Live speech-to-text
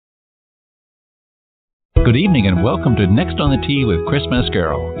Good evening and welcome to Next on the Tee with Chris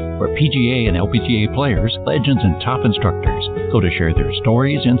Mascaro, where PGA and LPGA players, legends, and top instructors go to share their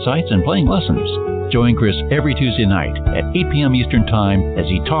stories, insights, and playing lessons. Join Chris every Tuesday night at 8 p.m. Eastern Time as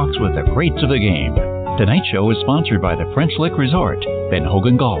he talks with the greats of the game. Tonight's show is sponsored by the French Lick Resort, Ben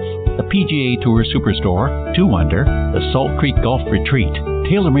Hogan Golf, the PGA Tour Superstore, 2 Under, the Salt Creek Golf Retreat,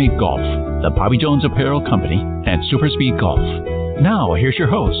 TaylorMade Golf, the Bobby Jones Apparel Company, and Superspeed Golf. Now, here's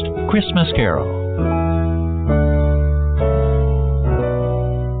your host, Chris Mascaro.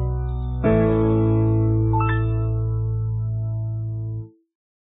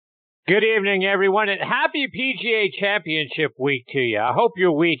 Good evening, everyone, and happy PGA Championship week to you. I hope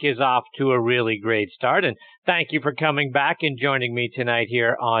your week is off to a really great start, and thank you for coming back and joining me tonight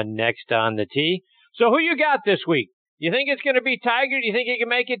here on Next on the Tee. So who you got this week? You think it's going to be Tiger? Do you think he can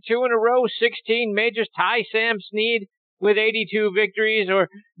make it 2 in a row, 16 majors, tie Sam Snead with 82 victories? Or,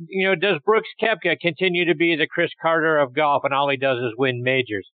 does Brooks Koepka continue to be the Chris Carter of golf and all he does is win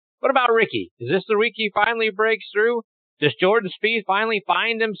majors? What about Ricky? Is this the week he finally breaks through? Does Jordan Spieth finally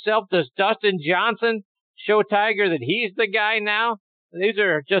find himself? Does Dustin Johnson show Tiger that he's the guy now? These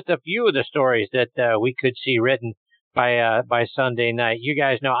are just a few of the stories that we could see written by Sunday night. You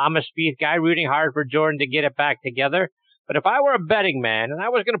guys know I'm a Spieth guy, rooting hard for Jordan to get it back together. But if I were a betting man and I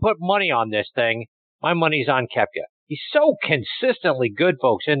was going to put money on this thing, my money's on Koepka. He's so consistently good,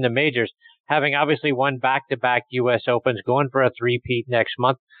 folks, in the majors, having obviously won back-to-back U.S. Opens, going for a three-peat next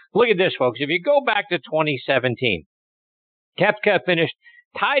month. Look at this, folks. If you go back to 2017, Koepka finished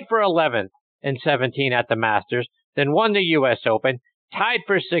tied for 11th and 17 at the Masters, then won the U.S. Open, tied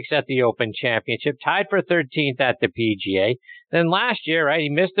for 6th at the Open Championship, tied for 13th at the PGA. Then last year, right, he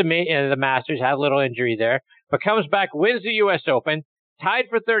missed the Masters, had a little injury there, but comes back, wins the U.S. Open, tied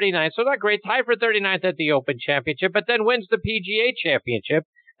for 39th, so not great, tied for 39th at the Open Championship, but then wins the PGA Championship,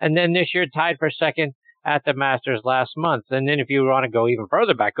 and then this year tied for 2nd at the Masters last month. And then if you want to go even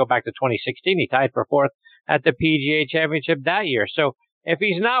further back, go back to 2016, he tied for 4th at the PGA Championship that year. So if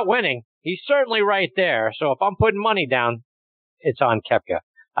he's not winning, he's certainly right there. So if I'm putting money down, it's on Koepka.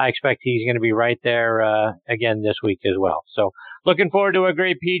 I expect he's going to be right there again this week as well. So looking forward to a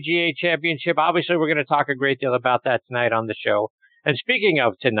great PGA Championship. Obviously, we're going to talk a great deal about that tonight on the show. And speaking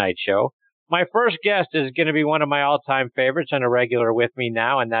of tonight's show, my first guest is going to be one of my all-time favorites and a regular with me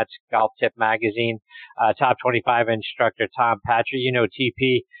now, and that's Golf Tip Magazine, Top 25 instructor Tom Patri. You know,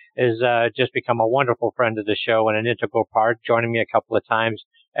 TP has just become a wonderful friend of the show and an integral part, joining me a couple of times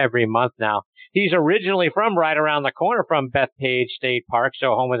every month now. He's originally from right around the corner from Bethpage State Park, so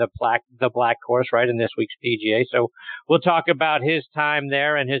home of the black course, right, in this week's PGA. So we'll talk about his time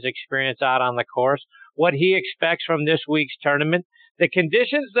there and his experience out on the course, what he expects from this week's tournament, the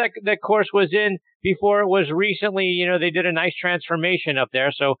conditions that the course was in before it was recently, they did a nice transformation up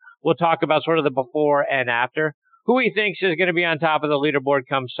there. So we'll talk about sort of the before and after, who he thinks is going to be on top of the leaderboard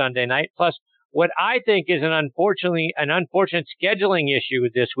come Sunday night. Plus, what I think is an unfortunate scheduling issue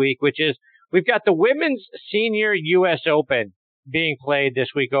this week, which is we've got the Women's Senior U.S. Open being played this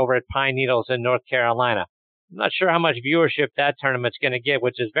week over at Pine Needles in North Carolina. I'm not sure how much viewership that tournament's going to get,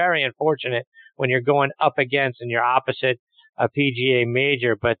 which is very unfortunate when you're going up against and you're opposite a PGA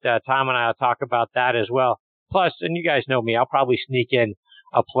major. But Tom and I will talk about that as well. Plus, and you guys know me, I'll probably sneak in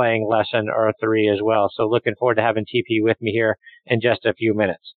a playing lesson or 3 as well. So looking forward to having TP with me here in just a few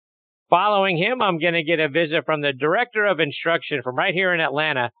minutes. Following him, I'm going to get a visit from the Director of Instruction from right here in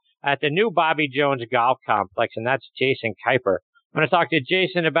Atlanta at the new Bobby Jones Golf Complex, and that's Jason Kuiper. I'm going to talk to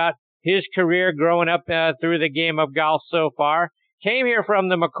Jason about his career growing up through the game of golf so far. Came here from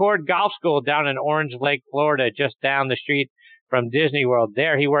the McCord Golf School down in Orange Lake, Florida, just down the street from Disney World.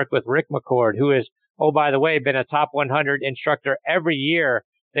 There he worked with Rick McCord, who is, oh, by the way, been a top 100 instructor every year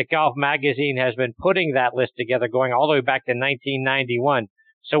that Golf Magazine has been putting that list together, going all the way back to 1991.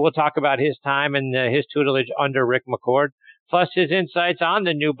 So we'll talk about his time and his tutelage under Rick McCord, plus his insights on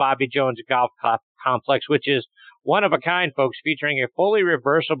the new Bobby Jones Golf Complex, which is one of a kind, folks, featuring a fully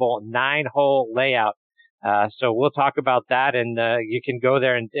reversible 9-hole layout. So we'll talk about that, and you can go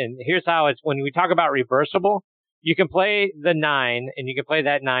there. And here's how it's, when we talk about reversible, you can play the 9, and you can play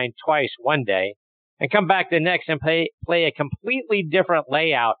that 9 twice one day, and come back the next and play a completely different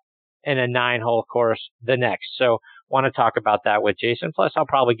layout in a 9-hole course the next. So want to talk about that with Jason. Plus, I'll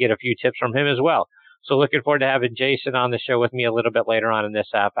probably get a few tips from him as well. So looking forward to having Jason on the show with me a little bit later on in this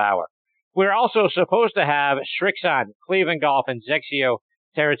half hour. We're also supposed to have Srixon, Cleveland Golf, and Zexio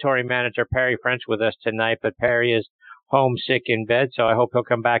territory manager Perry French with us tonight, but Perry is homesick in bed, so I hope he'll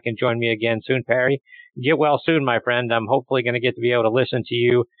come back and join me again soon. Perry, get well soon, my friend. I'm hopefully going to get to be able to listen to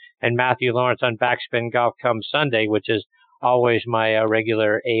you and Matthew Lawrence on Backspin Golf come Sunday, which is always my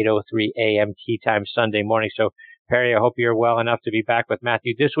regular 8:03 a.m. tea time Sunday morning. So, Perry, I hope you're well enough to be back with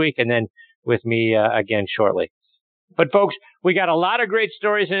Matthew this week and then with me again shortly. But, folks, we got a lot of great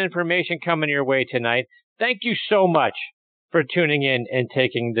stories and information coming your way tonight. Thank you so much for tuning in and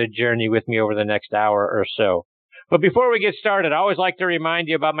taking the journey with me over the next hour or so. But before we get started, I always like to remind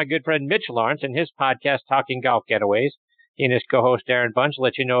you about my good friend Mitch Lawrence and his podcast, Talking Golf Getaways. He and his co-host, Aaron Bunch,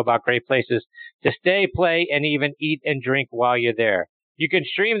 let you know about great places to stay, play, and even eat and drink while you're there. You can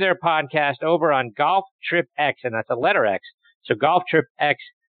stream their podcast over on Golf Trip X, and that's a letter X, so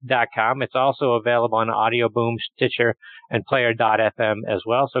golftripx.com. It's also available on Audio Boom, Stitcher, and Player.fm as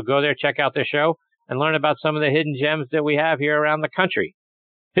well. So go there, check out their show, and learn about some of the hidden gems that we have here around the country.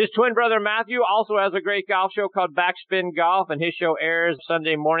 His twin brother Matthew also has a great golf show called Backspin Golf, and his show airs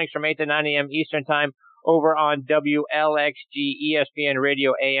Sunday mornings from 8 to 9 a.m. Eastern Time over on WLXG ESPN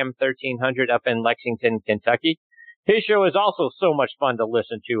Radio AM 1300 up in Lexington, Kentucky. His show is also so much fun to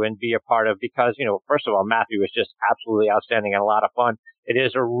listen to and be a part of because, first of all, Matthew is just absolutely outstanding and a lot of fun. It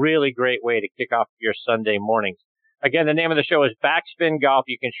is a really great way to kick off your Sunday mornings. Again, the name of the show is Backspin Golf.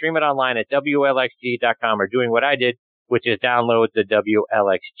 You can stream it online at WLXG.com or doing what I did, which is download the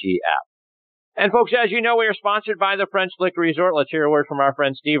WLXG app. And folks, as you know, we are sponsored by the French Lick Resort. Let's hear a word from our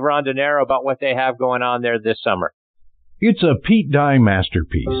friend Steve Rondinero about what they have going on there this summer. It's a Pete Dye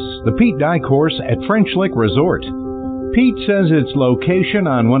masterpiece, the Pete Dye course at French Lick Resort. Pete says its location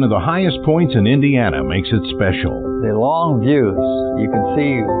on one of the highest points in Indiana makes it special. The long views, you can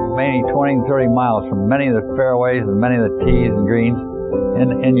see maybe 20 and 30 miles from many of the fairways and many of the tees and greens.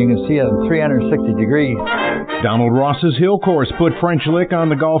 And you can see it in 360 degrees. Donald Ross's Hill Course put French Lick on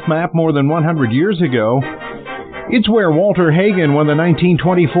the golf map more than 100 years ago. It's where Walter Hagen won the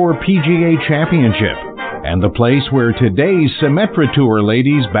 1924 PGA Championship, and the place where today's Symetra Tour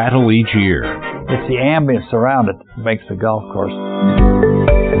ladies battle each year. It's the ambience around it that makes the golf course.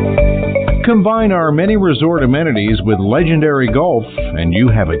 Combine our many resort amenities with legendary golf, and you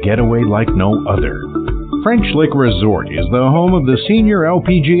have a getaway like no other. French Lick Resort is the home of the Senior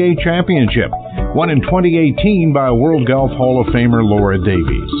LPGA Championship, won in 2018 by World Golf Hall of Famer Laura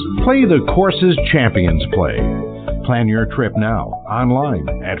Davies. Play the courses champions play. Plan your trip now online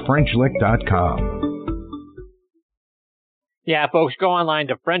at FrenchLick.com. Yeah, folks, go online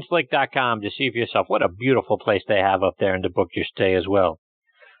to FrenchLick.com to see for yourself what a beautiful place they have up there and to book your stay as well.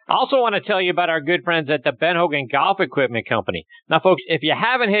 I also want to tell you about our good friends at the Ben Hogan Golf Equipment Company. Now, folks, if you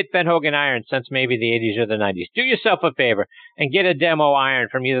haven't hit Ben Hogan irons since maybe the 80s or the 90s, do yourself a favor and get a demo iron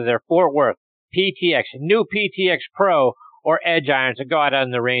from either their Fort Worth, PTX, new PTX Pro, or Edge irons and go out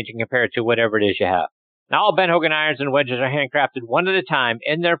on the range and compare it to whatever it is you have. Now, all Ben Hogan irons and wedges are handcrafted one at a time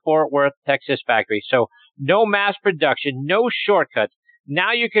in their Fort Worth, Texas factory. So no mass production, no shortcuts.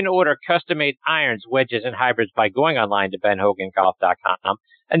 Now you can order custom-made irons, wedges, and hybrids by going online to benhogangolf.com.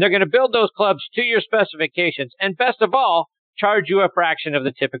 And they're going to build those clubs to your specifications. And best of all, charge you a fraction of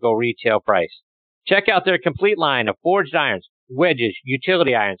the typical retail price. Check out their complete line of forged irons, wedges,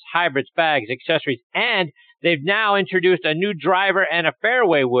 utility irons, hybrids, bags, accessories. And they've now introduced a new driver and a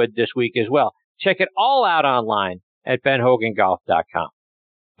fairway wood this week as well. Check it all out online at benhogangolf.com.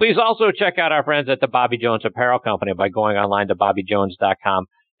 Please also check out our friends at the Bobby Jones Apparel Company by going online to bobbyjones.com.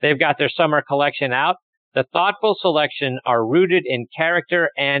 They've got their summer collection out. The thoughtful selection are rooted in character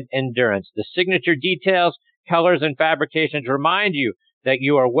and endurance. The signature details, colors, and fabrications remind you that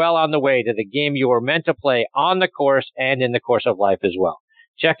you are well on the way to the game you were meant to play on the course and in the course of life as well.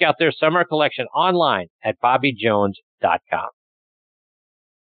 Check out their summer collection online at bobbyjones.com.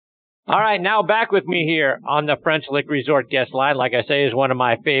 All right, now back with me here on the French Lick Resort guest line. Like I say, is one of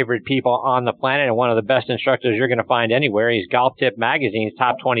my favorite people on the planet and one of the best instructors you're going to find anywhere. He's Golf Tip Magazine's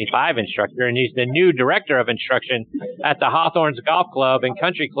top 25 instructor, and he's the new director of instruction at the Hawthorns Golf Club and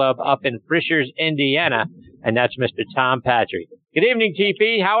Country Club up in Frischers, Indiana, and that's Mr. Tom Patri. Good evening,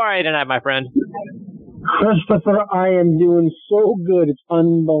 TP. How are you tonight, my friend? Christopher, I am doing so good. It's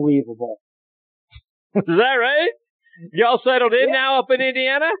unbelievable. Is that right? You all settled in now up in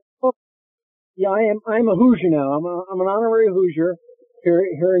Indiana? Yeah, I'm a Hoosier now. I'm an honorary Hoosier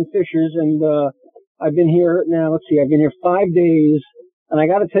here in Fishers, and I've been here now. Let's see, I've been here 5 days, and I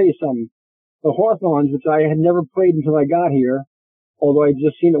got to tell you something. The Hawthorns, which I had never played until I got here, although I'd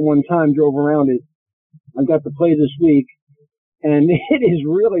just seen it one time, drove around it. I got to play this week, and it is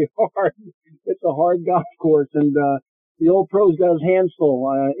really hard. It's a hard golf course, and the old pro's got his hands full.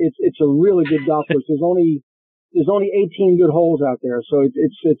 It's a really good golf course. There's only 18 good holes out there, so it's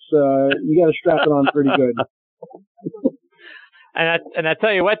you got to strap it on pretty good. And I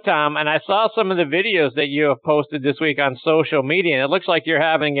tell you what, Tom, and I saw some of the videos that you have posted this week on social media, and it looks like you're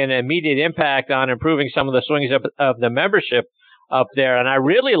having an immediate impact on improving some of the swings of the membership up there. And I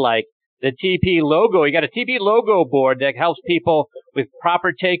really like the TP logo. You got a TP logo board that helps people with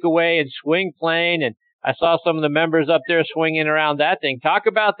proper takeaway and swing plane. And I saw some of the members up there swinging around that thing. Talk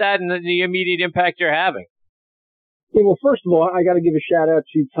about that and the immediate impact you're having. Yeah, well, first of all, I got to give a shout out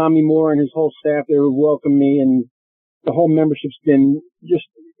to Tommy Moore and his whole staff there who welcomed me, and the whole membership's been just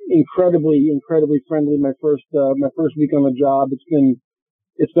incredibly friendly. My first week on the job,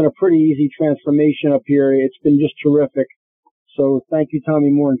 it's been a pretty easy transformation up here. It's been just terrific. So thank you, Tommy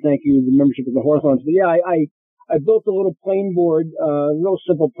Moore, and thank you, the membership of the Hawthorns. But yeah, I built a little plane board, real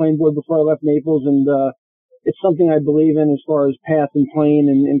simple plane board before I left Naples, and it's something I believe in as far as path and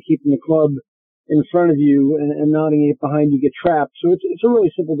plane and keeping the club in front of you and nodding it behind you get trapped. So it's a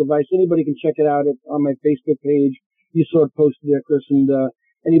really simple device. Anybody can check it out on my Facebook page. You saw it posted there, Chris, and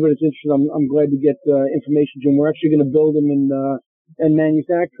anybody that's interested, I'm glad to get information to them. We're actually going to build them and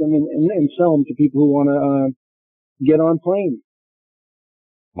manufacture them and sell them to people who want to get on plane.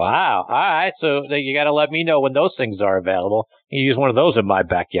 Wow. All right. So you got to let me know when those things are available. You use one of those in my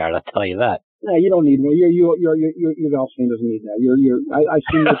backyard. I'll tell you that. No, you don't need one. Your golf swing doesn't need that. I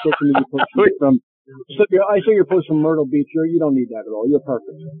see your social media post from. I saw your post from Myrtle Beach. You don't need that at all. You're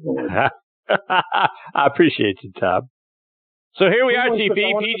perfect. I appreciate you, Tom. So here we are, TP,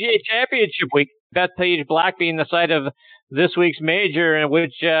 PGA Championship Week. Bethpage Black being the site of this week's major,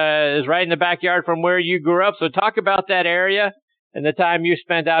 which is right in the backyard from where you grew up. So talk about that area and the time you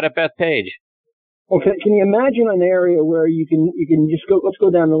spent out at Bethpage. Okay, can you imagine an area where you can just go? Let's go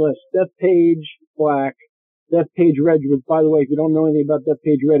down the list. Bethpage Black, Bethpage Redwood. By the way, if you don't know anything about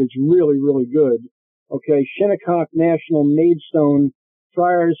Bethpage Red, it's really good. Okay, Shinnecock National, Maidstone,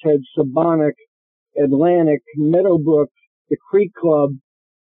 Friars Head, Sabonic, Atlantic, Meadowbrook, the Creek Club.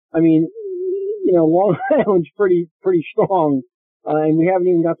 I mean, Long Island's pretty strong, and we haven't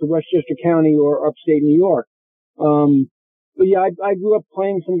even got to Westchester County or upstate New York. But yeah, I grew up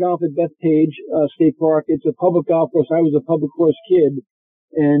playing some golf at Bethpage State Park. It's a public golf course. I was a public course kid,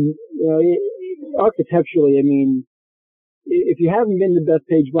 and architecturally, I mean, if you haven't been to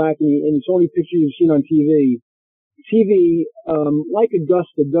Bethpage Black and it's only pictures you've seen on TV, like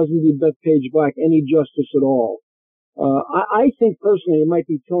Augusta, doesn't do Bethpage Black any justice at all. I think personally it might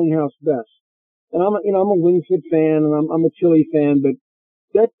be Tillinghast best. And I'm a Wingfoot fan and I'm a Tilly fan, but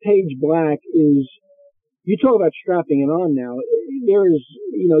Bethpage Black is, you talk about strapping it on now. There is,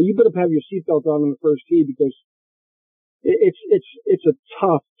 you better have your seatbelt on the first tee because it's a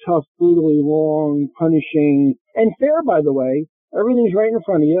tough, brutally long, punishing, and fair, by the way. Everything's right in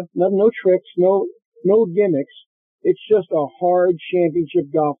front of you. No tricks, no gimmicks. It's just a hard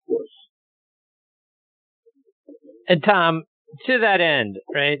championship golf course. And Tom, to that end,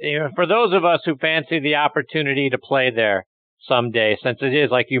 right, for those of us who fancy the opportunity to play there someday, since it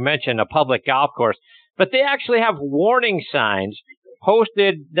is, like you mentioned, a public golf course, but they actually have warning signs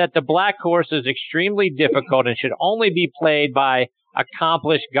posted that the black course is extremely difficult and should only be played by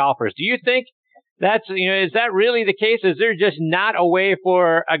accomplished golfers. Do you think that's, is that really the case? Is there just not a way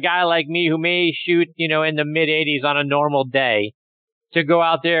for a guy like me who may shoot, in the mid 80s on a normal day to go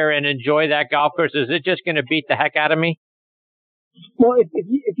out there and enjoy that golf course? Is it just going to beat the heck out of me? Well,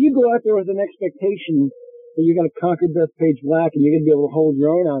 if you go out there with an expectation that you're going to conquer Bethpage Black and you're going to be able to hold your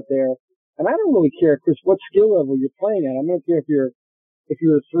own out there, and I don't really care, Chris, what skill level you're playing at. I don't care if you're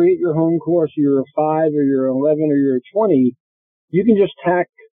a 3 at your home course, or you're a 5, or you're 11, or you're a 20. You can just tack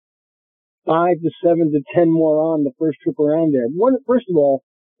 5 to 7 to 10 more on the first trip around there. First of all,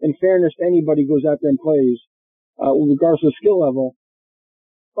 in fairness to anybody who goes out there and plays, regardless of skill level,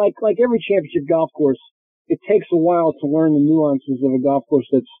 like every championship golf course, it takes a while to learn the nuances of a golf course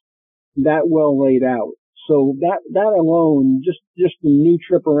that's that well laid out. So that alone, just the new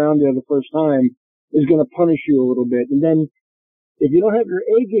trip around there the first time is going to punish you a little bit. And then if you don't have your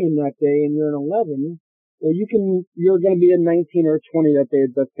A game that day and you're an 11, well, you're going to be a 19 or a 20 that day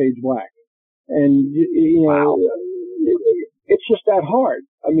at Bethpage Black. And, wow. It's just that hard.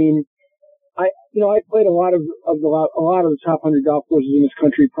 I mean, I played a lot of the top 100 golf courses in this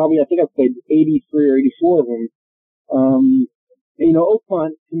country. Probably, I think I've played 83 or 84 of them.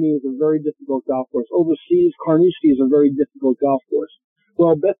 Oakmont to me is a very difficult golf course. Overseas, Carnoustie is a very difficult golf course.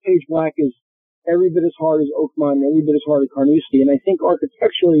 Well, Bethpage Black is every bit as hard as Oakmont and every bit as hard as Carnoustie. And I think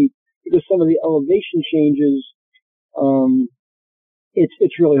architecturally, because some of the elevation changes,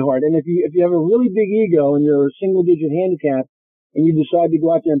 it's really hard. And if you have a really big ego and you're a single digit handicap and you decide to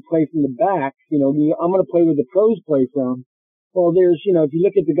go out there and play from the back, I'm going to play where the pros play from. Well, there's, if you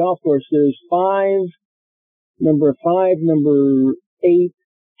look at the golf course, there's 5 number 5, number 8,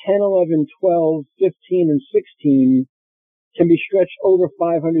 10, 11, 12, 15, and 16 can be stretched over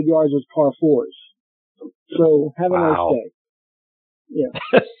 500 yards as par 4s. So have a nice day.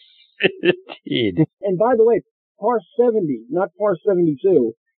 Yeah. Indeed. And by the way, par 70, not par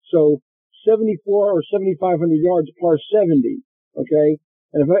 72. So 74 or 7,500 yards, par 70. Okay?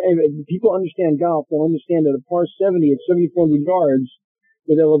 And if people understand golf, they'll understand that a par 70 at 7,400 yards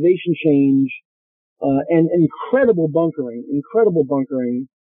with elevation change and incredible bunkering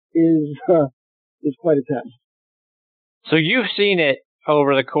is quite a test. So you've seen it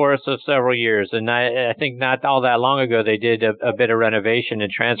over the course of several years, and I think not all that long ago they did a bit of renovation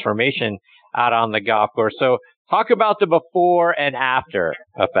and transformation out on the golf course. So talk about the before and after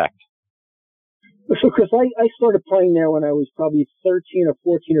effect. So, Chris, I started playing there when I was probably 13 or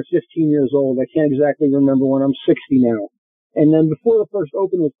 14 or 15 years old. I can't exactly remember when. I'm 60 now. And then before the first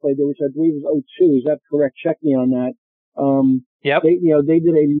Open was played there, which I believe was 02, is that correct? Check me on that. Yep. They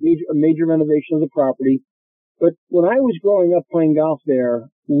did a major renovation of the property. But when I was growing up playing golf there,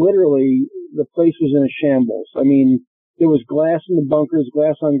 literally the place was in a shambles. I mean, there was glass in the bunkers,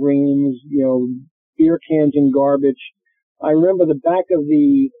 glass on greens, beer cans and garbage. I remember the back of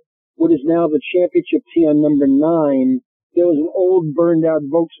what is now the championship tee on number 9. There was an old burned out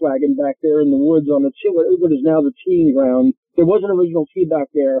Volkswagen back there in the woods on the tee, what is now the teeing ground. There was an original tee back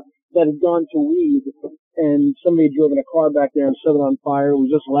there that had gone to weed, and somebody had driven a car back there and set it on fire. It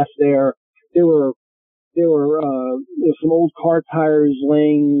was just left there. There were some old car tires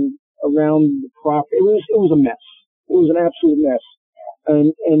laying around the property. It was a mess. It was an absolute mess.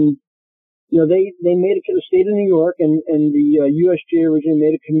 And they made it to the state of New York, and the USGA originally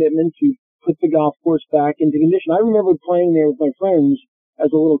made a commitment to put the golf course back into condition. I remember playing there with my friends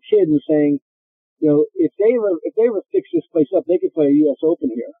as a little kid and saying, if they ever fix this place up, they could play a U.S. Open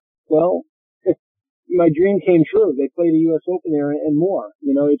here. Well, my dream came true. They played a U.S. Open there and more.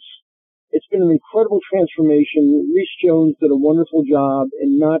 It's been an incredible transformation. Reese Jones did a wonderful job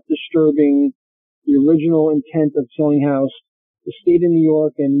in not disturbing the original intent of Tillinghast. The state of New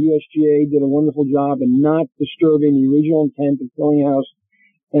York and the USGA did a wonderful job in not disturbing the original intent of Tillinghast.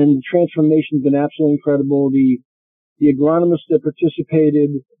 And the transformation's been absolutely incredible. The agronomists that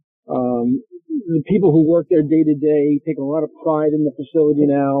participated, the people who work there day to day take a lot of pride in the facility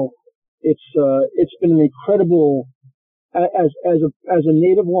now. It's been an incredible, as a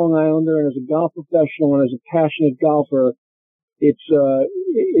native Long Islander and as a golf professional and as a passionate golfer, it's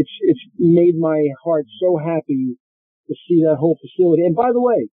made my heart so happy to see that whole facility. And by the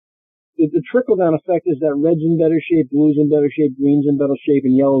way, the trickle-down effect is that red's in better shape, blue's in better shape, green's in better shape,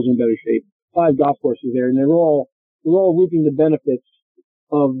 and yellow's in better shape. 5 golf courses there, and they're all reaping the benefits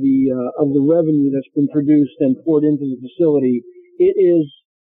of the revenue that's been produced and poured into the facility. It is,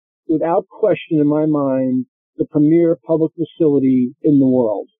 without question in my mind, the premier public facility in the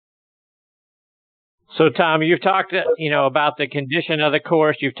world. So, Tom, you've talked, about the condition of the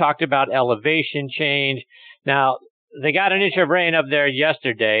course. You've talked about elevation change. Now, they got an inch of rain up there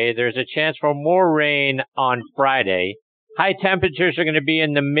yesterday. There's a chance for more rain on Friday. High temperatures are going to be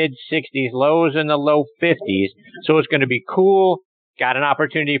in the mid-60s, lows in the low 50s. So it's going to be cool. Got an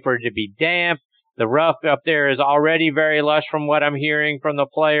opportunity for it to be damp. The rough up there is already very lush from what I'm hearing from the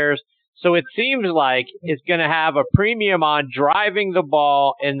players. So it seems like it's going to have a premium on driving the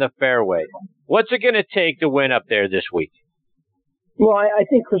ball in the fairway. What's it going to take to win up there this week? Well, I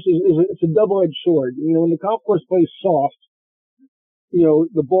think, Chris, it's a double-edged sword. When the golf course plays soft,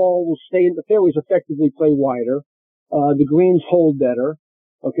 the ball will stay in the fairways, effectively play wider. The greens hold better.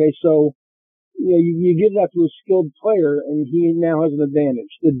 Okay, so you give that to a skilled player, and he now has an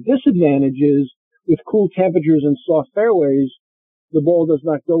advantage. The disadvantage is with cool temperatures and soft fairways, the ball does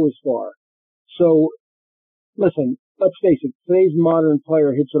not go as far. So, listen, let's face it, today's modern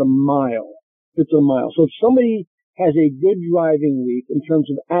player hits it a mile. So if somebody has a good driving week in terms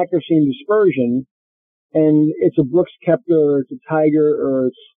of accuracy and dispersion, and it's a Brooks Koepka or it's a Tiger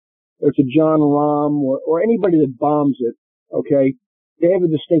or it's a John Rahm or anybody that bombs it, okay, they have a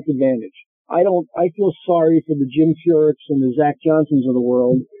distinct advantage. I feel sorry for the Jim Furyk's and the Zach Johnsons of the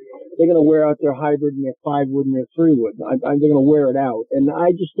world. They're going to wear out their hybrid and their 5-wood and their 3-wood. They're going to wear it out. And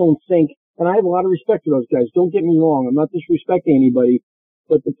I just don't think, and I have a lot of respect for those guys. Don't get me wrong. I'm not disrespecting anybody,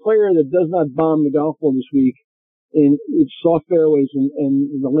 but the player that does not bomb the golf ball this week in its soft fairways and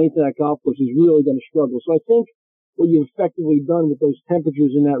the length of that golf course is really going to struggle. So I think what you've effectively done with those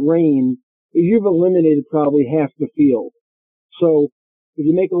temperatures and that rain is you've eliminated probably half the field. So if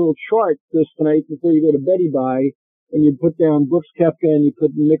you make a little chart this tonight before you go to Betty Bye, and you put down Brooks Koepka and you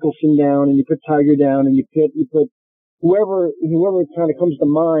put Mickelson down and you put Tiger down and you put whoever kind of comes to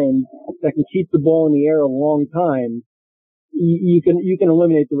mind that can keep the ball in the air a long time, you can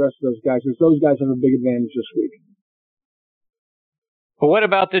eliminate the rest of those guys, because those guys have a big advantage this week. But what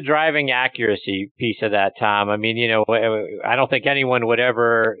about the driving accuracy piece of that, Tom? I mean, I don't think anyone would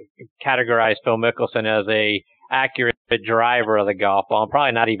ever categorize Phil Mickelson as a accurate driver of the golf ball, and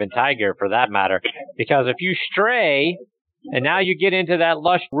probably not even Tiger for that matter, because if you stray and now you get into that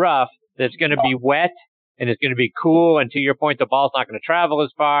lush rough that's going to be wet and it's going to be cool, and to your point, the ball's not going to travel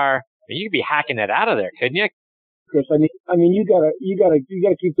as far, you could be hacking it out of there, couldn't you? Chris, I mean, you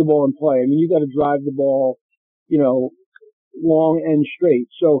gotta keep the ball in play. I mean, you gotta drive the ball, long and straight.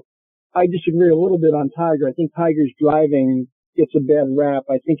 So I disagree a little bit on Tiger. I think Tiger's driving gets a bad rap.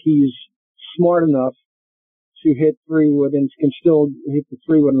 I think he's smart enough to hit 3-wood and can still hit the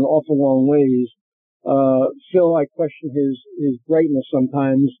 3-wood an awful long ways. Phil, I question his brightness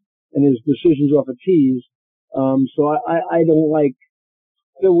sometimes and his decisions off of tees. So I don't like,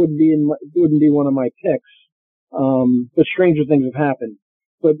 Phil wouldn't be one of my picks. But stranger things have happened.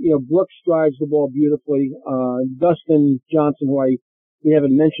 But, Brooks drives the ball beautifully. Dustin Johnson, who we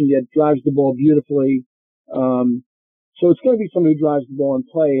haven't mentioned yet, drives the ball beautifully. So it's going to be somebody who drives the ball in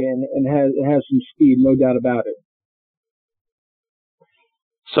play and has some speed, no doubt about it.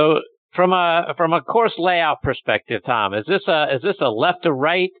 So from a course layout perspective, Tom, is this a left to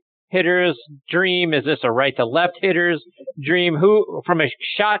right hitter's dream? Is this a right to left hitter's dream? Who, from a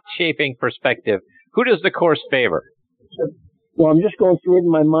shot shaping perspective, who does the course favor? Well, I'm just going through it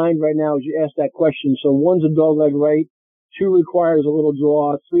in my mind right now as you ask that question. So 1's a dogleg right, 2 requires a little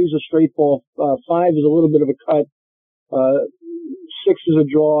draw, 3 is a straight ball, 5 is a little bit of a cut, 6 is a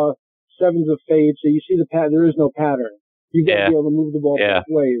draw, 7's a fade. So you see the pattern. There is no pattern. You've got to be able to move the ball both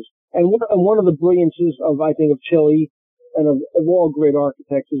ways. And one of the brilliances of Chile and of all great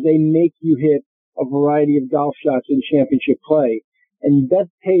architects is they make you hit a variety of golf shots in championship play. And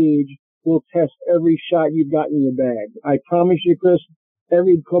Bethpage will test every shot you've got in your bag. I promise you, Chris,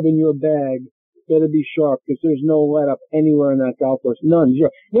 every club in your bag better be sharp, because there's no let up anywhere in that golf course. None.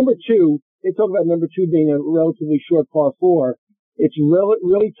 Zero. Number 2, they talk about number 2 being a relatively short par 4. It's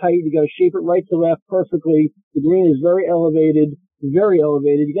really tight. You got to shape it right to left perfectly. The green is very elevated. You're going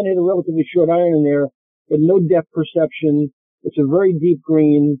to hit a relatively short iron in there, but no depth perception. It's a very deep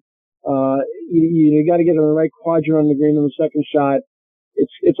green. You got to get on the right quadrant on the green on the second shot.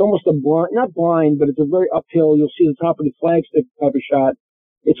 It's almost a blind, not blind, but it's a very uphill. You'll see the top of the flagstick type of shot.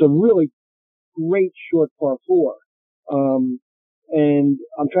 It's a really great short par 4. And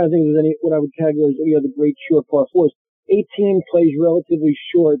I'm trying to think if there's what I would categorize any other great short par 4s. 18 plays relatively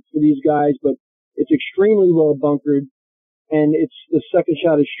short for these guys, but it's extremely well bunkered, and the second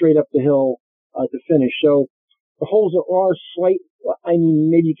shot is straight up the hill to finish. So the holes are slight,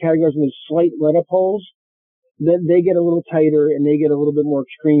 maybe categorize them as slight let-up holes. Then they get a little tighter and they get a little bit more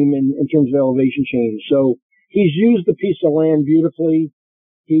extreme in terms of elevation change. So he's used the piece of land beautifully.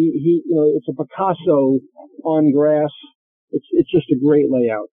 It's a Picasso on grass. It's just a great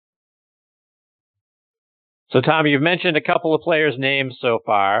layout. So Tom, you've mentioned a couple of players' names so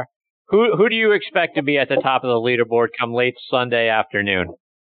far. Who do you expect to be at the top of the leaderboard come late Sunday afternoon?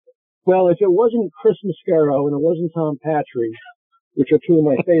 Well, if it wasn't Chris Mascaro and it wasn't Tom Patri, which are two of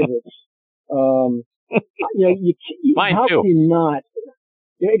my favorites, Mine how too. can you not?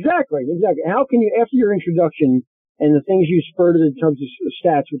 Yeah, exactly. How can you, after your introduction and the things you spurted in terms of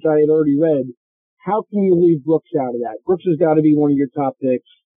stats, which I had already read, how can you leave Brooks out of that? Brooks has got to be one of your top picks.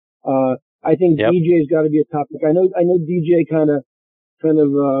 I think DJ's got to be a top pick. I know DJ kind of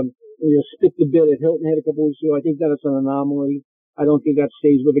spit the bit at Hilton Head a couple weeks ago. I think that's an anomaly. I don't think that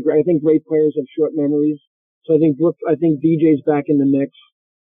stays with the great. I think great players have short memories. So I think DJ's back in the mix.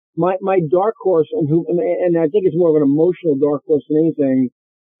 My dark horse, and I think it's more of an emotional dark horse than anything,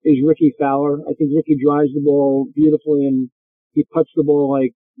 is Ricky Fowler. I think Ricky drives the ball beautifully and he puts the ball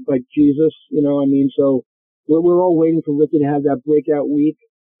like Jesus, so we're all waiting for Ricky to have that breakout week.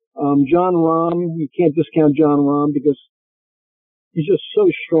 John Rahm, you can't discount John Rahm because he's just so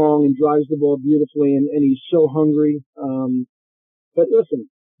strong and drives the ball beautifully and he's so hungry. But listen,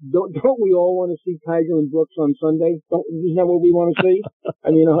 don't we all want to see Tiger and Brooks on Sunday? Isn't that what we want to see? I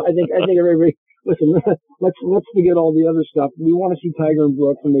think everybody, listen, let's forget all the other stuff. We want to see Tiger and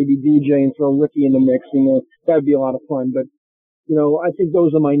Brooks and maybe DJ and throw Ricky in the mix. That'd be a lot of fun. But, I think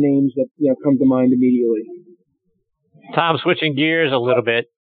those are my names that, come to mind immediately. Tom, switching gears a little bit,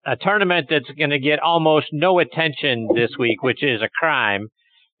 a tournament that's going to get almost no attention this week, which is a crime,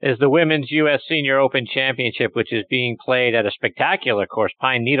 is the Women's U.S. Senior Open Championship, which is being played at a spectacular course,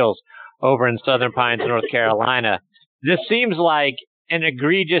 Pine Needles, over in Southern Pines, North Carolina. This seems like an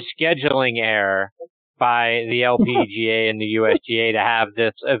egregious scheduling error by the LPGA and the USGA to have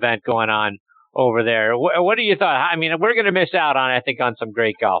this event going on over there. What are your thoughts? I mean, we're going to miss out on, I think, on some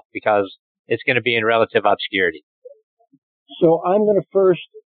great golf because it's going to be in relative obscurity. So I'm going to first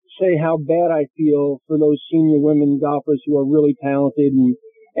say how bad I feel for those senior women golfers who are really talented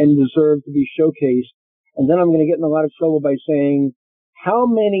and deserve to be showcased. And then I'm going to get in a lot of trouble by saying, how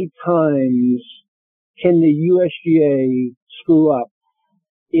many times can the USGA screw up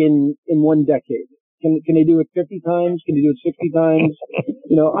in one decade? Can they do it 50 times? Can they do it 60 times?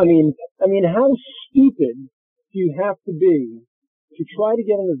 I mean, how stupid do you have to be to try to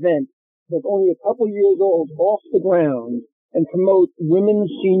get an event that's only a couple years old off the ground and promote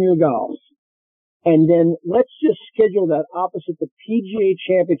women's senior golf? And then let's just schedule that opposite the PGA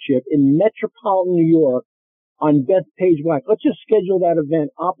Championship in metropolitan New York on Bethpage Black. Let's just schedule that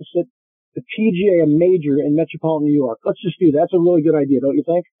event opposite the PGA Major in metropolitan New York. Let's just do that. That's a really good idea, don't you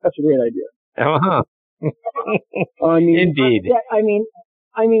think? That's a great idea. Uh-huh. I mean, indeed. I mean,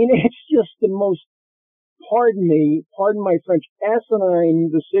 it's just the most, pardon my French,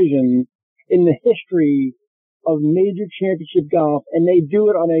 asinine decision in the history of major championship golf, and they do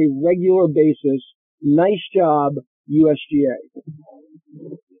it on a regular basis. Nice job, USGA.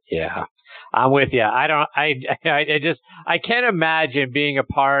 Yeah, I'm with you. I can't imagine being a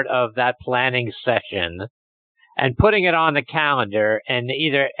part of that planning session and putting it on the calendar, and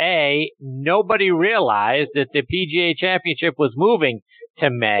either A, nobody realized that the PGA Championship was moving to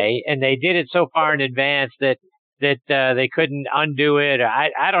May, and they did it so far in advance that they couldn't undo it.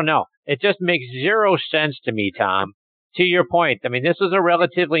 I don't know. It just makes zero sense to me, Tom. To your point, I mean, this is a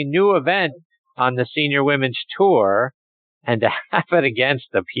relatively new event on the Senior Women's Tour, and to have it against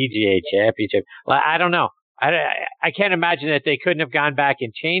the PGA Championship, I don't know. I can't imagine that they couldn't have gone back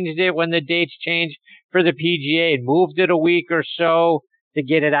and changed it when the dates changed for the PGA and moved it a week or so to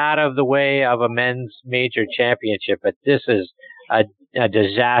get it out of the way of a men's major championship. But this is a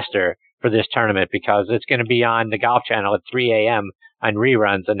disaster for this tournament because it's going to be on the Golf Channel at 3 a.m. on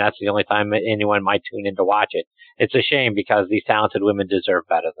reruns, and that's the only time anyone might tune in to watch it. It's a shame because these talented women deserve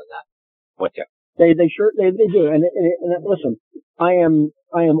better than that. With you. They do. And listen, I am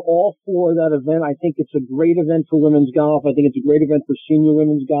all for that event. I think it's a great event for women's golf. I think it's a great event for senior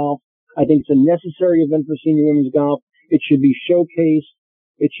women's golf. I think it's a necessary event for senior women's golf. It should be showcased.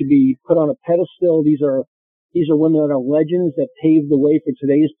 It should be put on a pedestal. These are women that are legends that paved the way for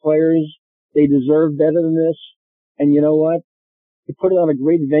today's players. They deserve better than this. And you know what? To put it on a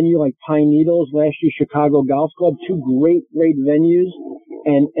great venue like Pine Needles, last year Chicago Golf Club, two great venues,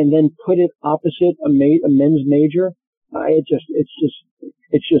 and then put it opposite a men's major.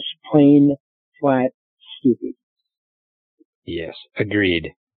 It's just plain flat stupid. Yes,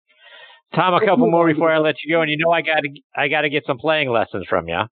 agreed. Tom, a couple more before I let you go, and I gotta get some playing lessons from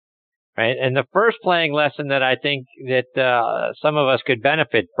you, right? And the first playing lesson that I think that some of us could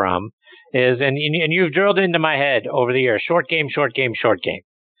benefit from is, and you've drilled into my head over the years, short game.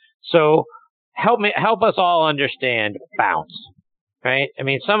 So help us all understand bounce, right? I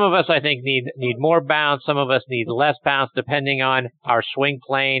mean, some of us, I think, need more bounce. Some of us need less bounce, depending on our swing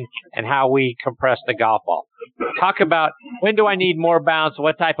plane and how we compress the golf ball. Talk about, when do I need more bounce?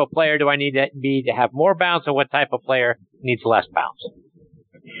 What type of player do I need to be to have more bounce, and what type of player needs less bounce?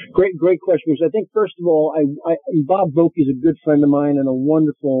 Great question. Because I think, first of all, Bob Vokey is a good friend of mine and a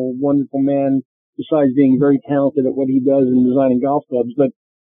wonderful man, besides being very talented at what he does in designing golf clubs. But,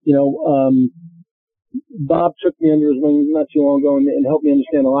 Bob took me under his wing not too long ago and helped me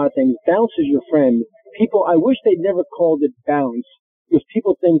understand a lot of things. Bounce is your friend. People, I wish they'd never called it bounce, because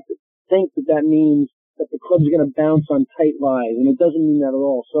people think that means that the club's going to bounce on tight lies, and it doesn't mean that at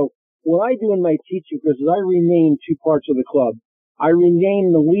all. So what I do in my teaching, Chris, is I rename two parts of the club. I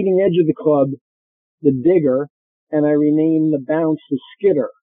rename the leading edge of the club the digger, and I rename the bounce the skidder.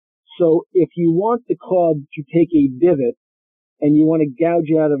 So if you want the club to take a divot and you want to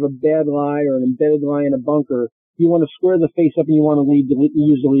gouge out of a bad lie or an embedded lie in a bunker, you want to square the face up and you want to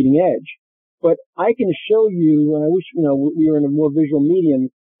use the leading edge. But I can show you, and I wish we were in a more visual medium,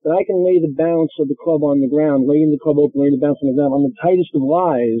 that I can lay the bounce of the club on the ground, laying the club open, lay the bounce on the ground on the tightest of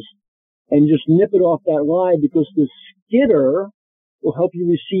lies, and just nip it off that lie, because the skidder will help you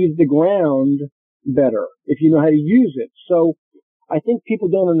receive the ground better if you know how to use it. So I think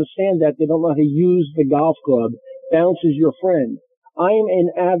people don't understand that. They don't know how to use the golf club. Bounce is your friend. I'm an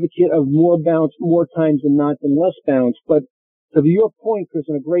advocate of more bounce more times than not than less bounce. But to your point, Chris,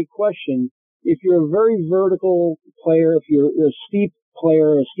 and a great question, if you're a very vertical player, if you're a steep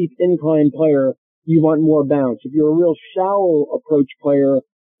player, a steep incline player, you want more bounce. If you're a real shallow approach player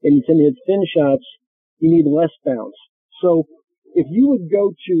and you tend to hit thin shots, you need less bounce. So if you would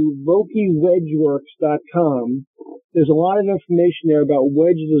go to VokiWedgeWorks.com, there's a lot of information there about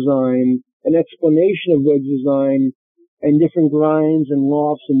wedge design, an explanation of wedge design, and different grinds and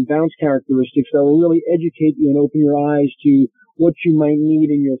lofts and bounce characteristics that will really educate you and open your eyes to what you might need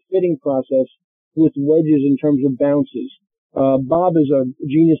in your fitting process with wedges in terms of bounces. Bob is a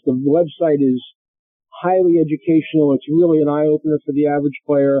genius. The website is highly educational. It's really an eye-opener for the average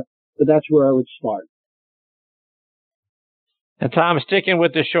player, but that's where I would start. And Tom, sticking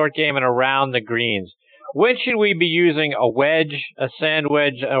with the short game and around the greens, when should we be using a wedge, a sand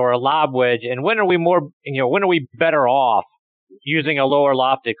wedge, or a lob wedge? And when are we when are we better off using a lower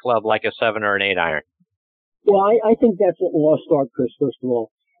lofted club like a 7 or an 8 iron? Well, I think that's a lost start, Chris, first of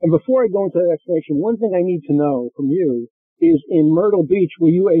all. And before I go into that explanation, one thing I need to know from you is, in Myrtle Beach, were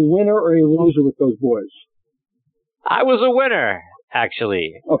you a winner or a loser with those boys? I was a winner,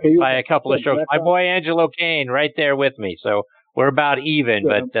 actually, by a couple of strokes. My boy Angelo Kane right there with me, so we're about even,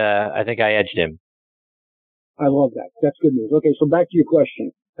 but I think I edged him. I love that. That's good news. Okay, so back to your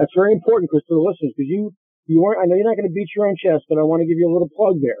question. That's very important, Chris, to the listeners, because you weren't. I know you're not going to beat your own chest, but I want to give you a little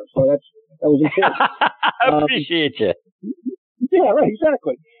plug there. So that was important. I appreciate you. Yeah, right,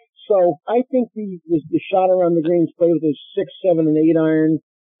 exactly. So I think the shot around the greens, play with a 6, 7, and 8 iron,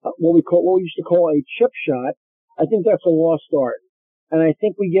 what we used to call a chip shot. I think that's a lost art, and I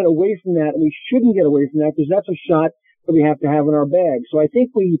think we get away from that, and we shouldn't get away from that, because that's a shot that we have to have in our bag. So I think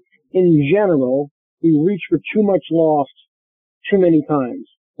in general, we reach for too much loft too many times.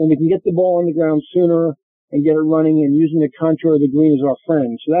 When we can get the ball on the ground sooner and get it running and using the contour of the green as our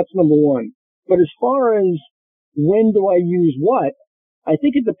friend. So that's number one. But as far as when do I use what, I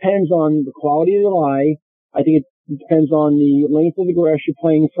think it depends on the quality of the lie. I think it depends on the length of the grass you're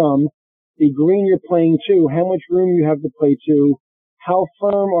playing from, the green you're playing to, how much room you have to play to, how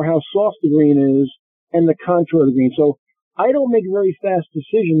firm or how soft the green is, and the contour of the green. So I don't make very fast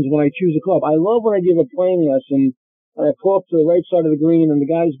decisions when I choose a club. I love when I give a playing lesson and I pull up to the right side of the green and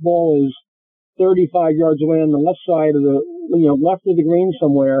the guy's ball is 35 yards away on the left side of the, left of the green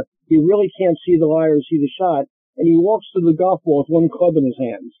somewhere. He really can't see the lie or see the shot. And he walks to the golf ball with one club in his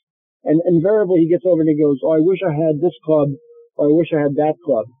hands. And invariably he gets over and he goes, "Oh, I wish I had this club, or I wish I had that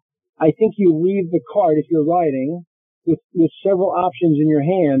club." I think you leave the cart, if you're riding, with several options in your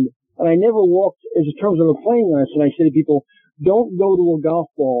hand. And I never walked, as in terms of a playing lesson, I say to people, don't go to a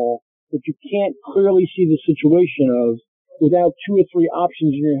golf ball that you can't clearly see the situation of without 2 or 3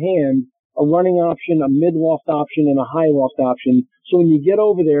 options in your hand, a running option, a mid-loft option, and a high-loft option. So when you get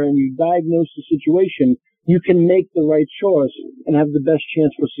over there and you diagnose the situation, you can make the right choice and have the best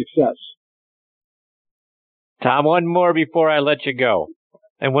chance for success. Tom, one more before I let you go.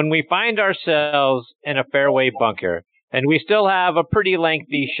 And when we find ourselves in a fairway bunker, and we still have a pretty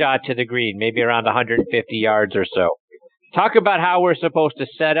lengthy shot to the green, maybe around 150 yards or so, talk about how we're supposed to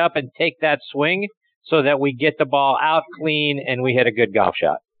set up and take that swing so that we get the ball out clean and we hit a good golf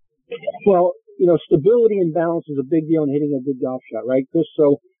shot. Well, stability and balance is a big deal in hitting a good golf shot, right, Chris?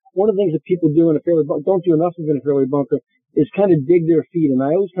 So one of the things that people do in a fairway bunker, don't do enough of in a fairway bunker, is kind of dig their feet. And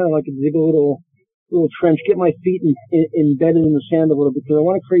I always kind of like to dig a little trench, get my feet embedded in the sand a little bit, because I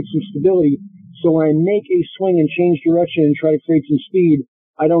want to create some stability. So when I make a swing and change direction and try to create some speed,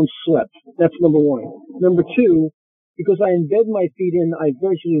 I don't slip. That's number one. Number two, because I embed my feet in, I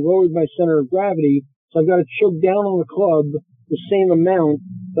virtually lowered my center of gravity, so I've got to choke down on the club the same amount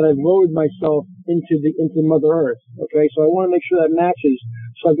that I've lowered myself into Mother Earth. Okay, so I want to make sure that matches,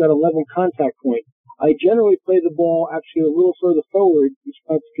 so I've got a level contact point. I generally play the ball actually a little further forward, which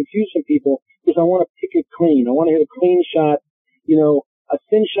might confuse some people, because I want to pick it clean. I want to hit a clean shot. A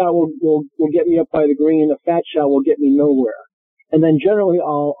thin shot will get me up by the green. A fat shot will get me nowhere. And then generally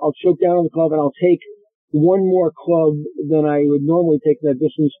I'll choke down on the club and I'll take one more club than I would normally take that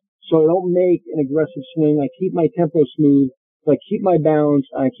distance, so I don't make an aggressive swing. I keep my tempo smooth, so I keep my balance,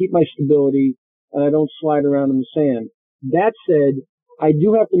 I keep my stability, and I don't slide around in the sand. That said, I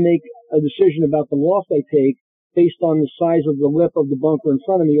do have to make a decision about the loft I take based on the size of the lip of the bunker in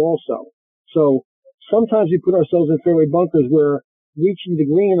front of me also. So sometimes we put ourselves in fairway bunkers where reaching the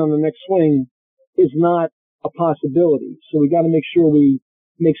green on the next swing is not a possibility. So we got to make sure we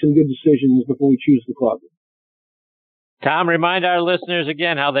make some good decisions before we choose the club. Tom, remind our listeners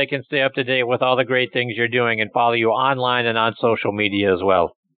again how they can stay up to date with all the great things you're doing and follow you online and on social media as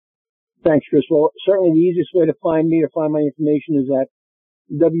well. Thanks, Chris. Well, certainly the easiest way to find me or find my information is at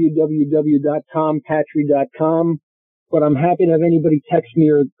www.tompatri.com. But I'm happy to have anybody text me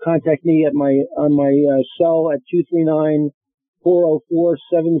or contact me at on my cell at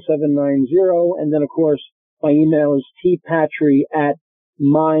 239-404-7790. And then, of course, my email is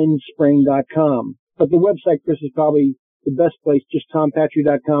tpatri@mindspring.com. But the website, Chris, is probably the best place, just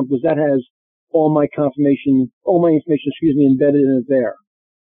tompatri.com, because that has all my information, embedded in it there.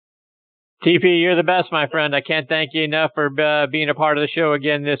 TP, you're the best, my friend. I can't thank you enough for being a part of the show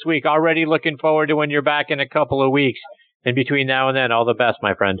again this week. Already looking forward to when you're back in a couple of weeks. And between now and then, all the best,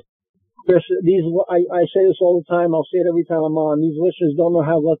 my friend. Chris, I say this all the time. I'll say it every time I'm on. These listeners don't know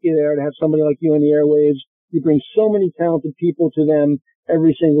how lucky they are to have somebody like you in the airwaves. You bring so many talented people to them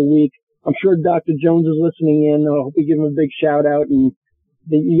every single week. I'm sure Dr. Jones is listening in. I hope we give him a big shout out. And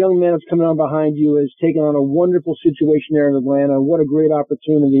the young man that's coming on behind you has taken on a wonderful situation there in Atlanta. What a great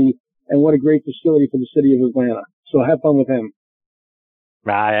opportunity. And what a great facility for the city of Atlanta. So have fun with him.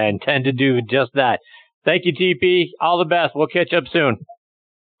 I intend to do just that. Thank you, TP. All the best. We'll catch up soon.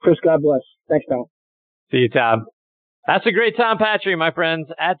 Chris, God bless. Thanks, pal. See you, Tom. That's a great Tom Patri, my friends.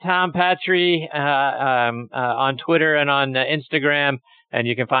 At Tom Patri on Twitter and on Instagram. And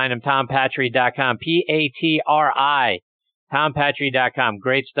you can find him, tompatri.com, Patri. TomPatri.com.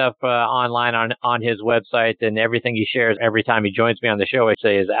 Great stuff online on his website, and everything he shares every time he joins me on the show, I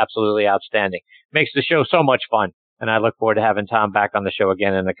say, is absolutely outstanding. Makes the show so much fun, and I look forward to having Tom back on the show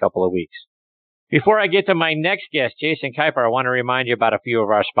again in a couple of weeks. Before I get to my next guest, Jason Kuiper, I want to remind you about a few of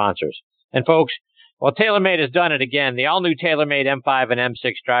our sponsors. And folks, well, TaylorMade has done it again. The all-new TaylorMade M5 and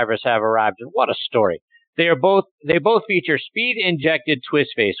M6 drivers have arrived, and what a story. They both feature speed-injected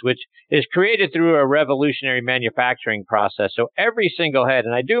twist face, which is created through a revolutionary manufacturing process. So every single head,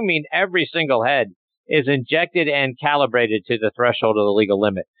 and I do mean every single head, is injected and calibrated to the threshold of the legal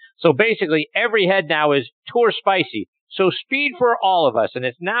limit. So basically, every head now is tour spicy. So speed for all of us, and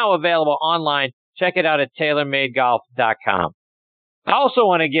it's now available online. Check it out at TaylorMadeGolf.com. I also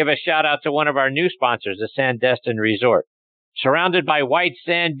want to give a shout-out to one of our new sponsors, the Sandestin Resort. Surrounded by white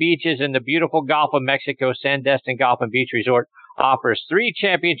sand beaches in the beautiful Gulf of Mexico, Sandestin Golf and Beach Resort offers 3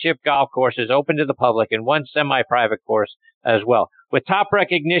 championship golf courses open to the public and 1 semi-private course as well. With top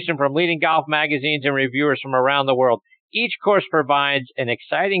recognition from leading golf magazines and reviewers from around the world, each course provides an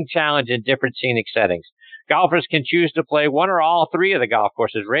exciting challenge in different scenic settings. Golfers can choose to play 1 or all 3 of the golf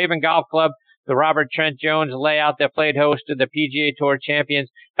courses. Raven Golf Club, the Robert Trent Jones layout that played host to the PGA Tour champions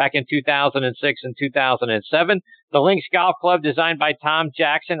back in 2006 and 2007. The Links Golf Club, designed by Tom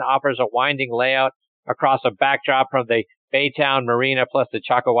Jackson, offers a winding layout across a backdrop from the Baytown Marina plus the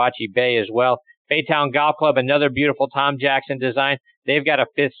Chocowachee Bay as well. Baytown Golf Club, another beautiful Tom Jackson design. They've got a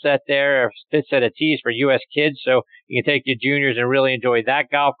 5th set there, a 5th set of tees for U.S. kids, so you can take your juniors and really enjoy that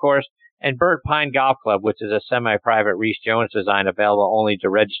golf course. And Bird Pine Golf Club, which is a semi-private Reese Jones design available only to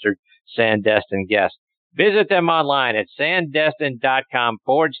registered Sandestin guests. Visit them online at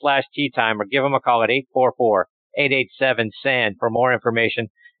sandestin.com/tee time or give them a call at 844-887-SAND for more information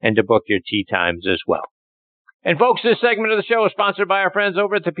and to book your tee times as well. And folks, this segment of the show is sponsored by our friends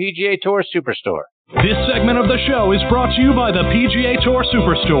over at the PGA Tour Superstore. This segment of the show is brought to you by the PGA Tour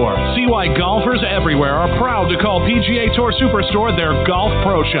Superstore. See why golfers everywhere are proud to call PGA Tour Superstore their golf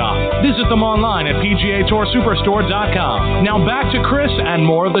pro shop. Visit them online at PGATourSuperstore.com. Now back to Chris and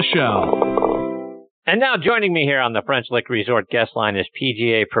more of the show. And now joining me here on the French Lick Resort guest line is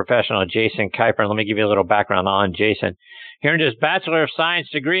PGA professional Jason Kuiper. Let me give you a little background on Jason. He earned his Bachelor of Science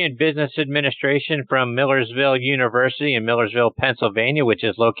degree in Business Administration from Millersville University in Millersville, Pennsylvania, which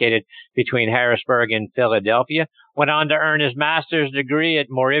is located between Harrisburg and Philadelphia. Went on to earn his Master's degree at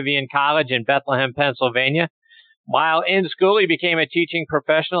Moravian College in Bethlehem, Pennsylvania. While in school, he became a teaching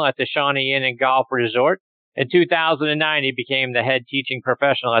professional at the Shawnee Inn and Golf Resort. In 2009, he became the head teaching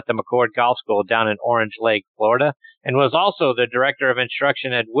professional at the McCord Golf School down in Orange Lake, Florida, and was also the director of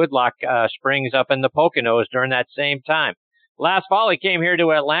instruction at Woodlock Springs up in the Poconos during that same time. Last fall, he came here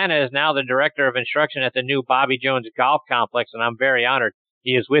to Atlanta, is now the director of instruction at the new Bobby Jones Golf Complex, and I'm very honored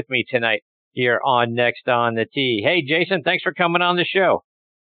he is with me tonight here on Next on the Tee. Hey, Jason, thanks for coming on the show.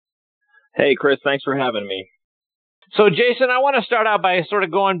 Hey, Chris, thanks for having me. So, Jason, I want to start out by sort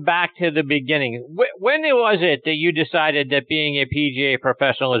of going back to the beginning. When was it that you decided that being a PGA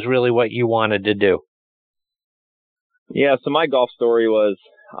professional is really what you wanted to do? Yeah, so my golf story was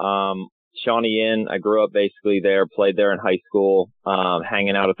Shawnee Inn. I grew up basically there, played there in high school,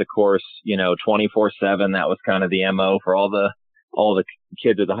 hanging out at the course, 24/7. That was kind of the MO for all the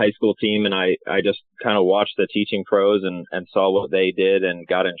kids at the high school team. And I just kind of watched the teaching pros and saw what they did and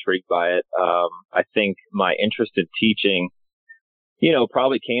got intrigued by it. I think my interest in teaching,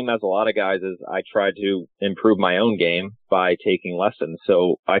 probably came as a lot of guys as I tried to improve my own game by taking lessons.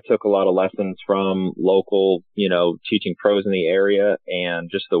 So I took a lot of lessons from local, teaching pros in the area, and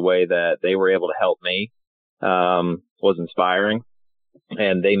just the way that they were able to help me, was inspiring,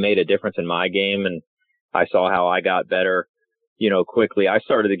 and they made a difference in my game. And I saw how I got better, quickly. I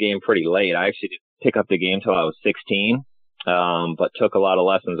started the game pretty late. I actually didn't pick up the game till I was 16. but took a lot of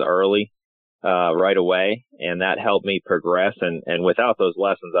lessons early, right away. And that helped me progress. And without those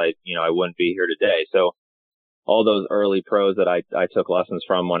lessons, I wouldn't be here today. So all those early pros that I took lessons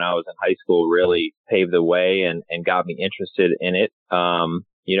from when I was in high school really paved the way and got me interested in it.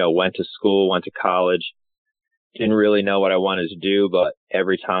 Went to school, went to college, didn't really know what I wanted to do, but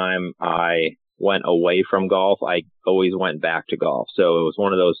every time I went away from golf, I always went back to golf. So it was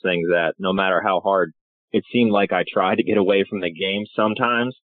one of those things that no matter how hard it seemed like I tried to get away from the game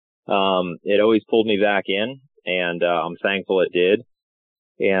sometimes, it always pulled me back in, and I'm thankful it did.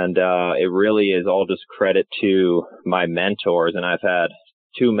 And it really is all just credit to my mentors, and I've had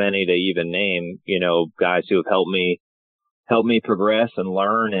too many to even name, guys who have helped me progress and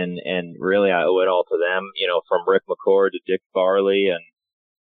learn, and really I owe it all to them, from Rick McCord to Dick Farley, and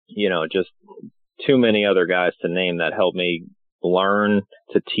just too many other guys to name that helped me learn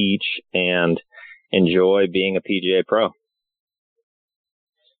to teach and enjoy being a PGA pro.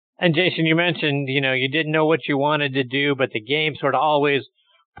 And Jason, you mentioned, you didn't know what you wanted to do, but the game sort of always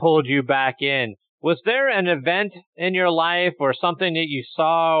pulled you back in. Was there an event in your life or something that you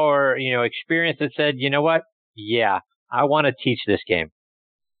saw or, experienced that said, you know what? Yeah, I want to teach this game?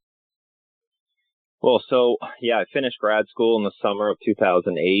 Well, I finished grad school in the summer of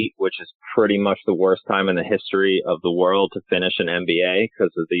 2008, which is pretty much the worst time in the history of the world to finish an MBA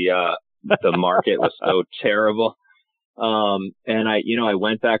because of the market was so terrible. And I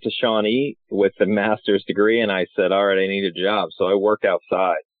went back to Shawnee with a master's degree, and I said, all right, I need a job. So I worked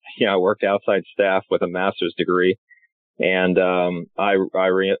outside. I worked outside staff with a master's degree, and I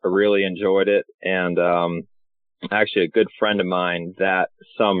really enjoyed it. And actually, a good friend of mine that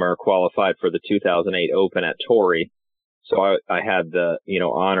summer qualified for the 2008 Open at Torrey. So I had the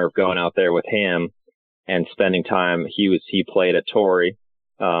honor of going out there with him and spending time. He played at Torrey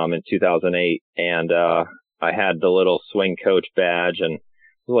in 2008, and I had the little swing coach badge, and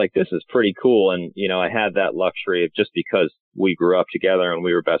I was like, this is pretty cool. And, I had that luxury of just because we grew up together and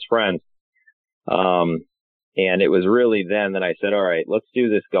we were best friends. And it was really then that I said, all right, let's do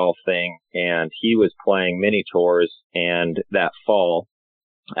this golf thing. And he was playing mini tours. And that fall,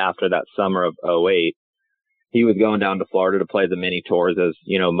 after that summer of 2008, he was going down to Florida to play the mini tours, as,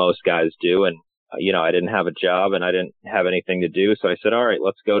 most guys do. And, I didn't have a job and I didn't have anything to do. So I said, all right,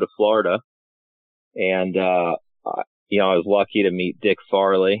 let's go to Florida. And, I was lucky to meet Dick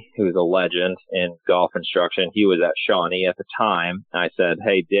Farley, who's a legend in golf instruction. He was at Shawnee at the time. And I said,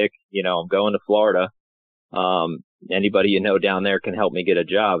 hey, Dick, I'm going to Florida. Anybody down there can help me get a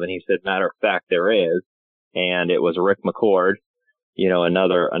job. And he said, matter of fact, there is. And it was Rick McCord,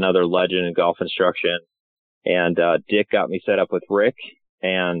 another legend in golf instruction. And Dick got me set up with Rick.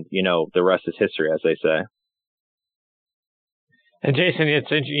 And, the rest is history, as they say. And Jason, it's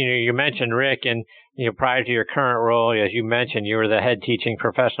you mentioned Rick, and prior to your current role, as you mentioned, you were the head teaching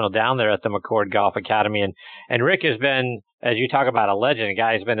professional down there at the McCord Golf Academy, and Rick has been, as you talk about, a legend. A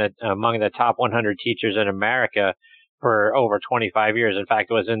guy who's been among the top 100 teachers in America for over 25 years. In fact,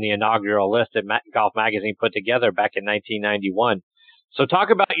 it was in the inaugural list that Golf Magazine put together back in 1991. So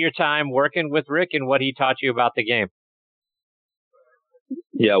talk about your time working with Rick and what he taught you about the game.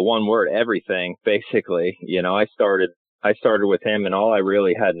 Yeah, one word, everything, basically. I started with him, and all I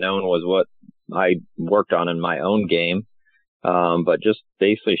really had known was what I worked on in my own game. But just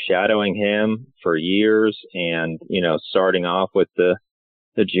basically shadowing him for years and, starting off with the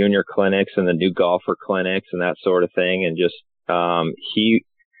junior clinics and the new golfer clinics and that sort of thing. And just, he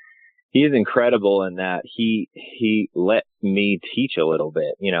is incredible in that he let me teach a little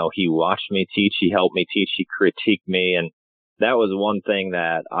bit. He watched me teach, he helped me teach, he critiqued me. And that was one thing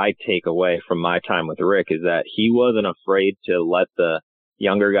that I take away from my time with Rick, is that he wasn't afraid to let the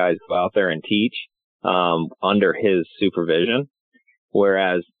younger guys go out there and teach under his supervision.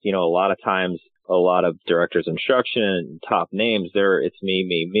 Whereas, a lot of times, a lot of directors of instruction, top names, it's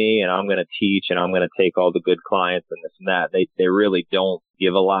me, and I'm going to teach and I'm going to take all the good clients and this and that. They really don't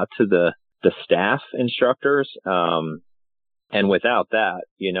give a lot to the staff instructors. And without that,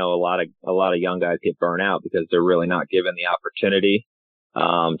 a lot of young guys get burnt out because they're really not given the opportunity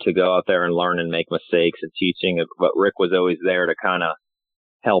to go out there and learn and make mistakes and teaching. But Rick was always there to kind of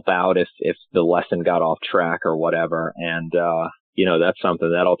help out if the lesson got off track or whatever. And, that's something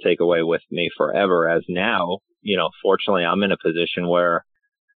that I'll take away with me forever, as now, fortunately I'm in a position where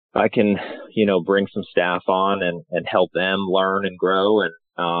I can, bring some staff on and help them learn and grow. And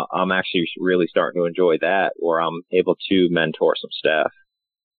I'm actually really starting to enjoy that, where I'm able to mentor some staff.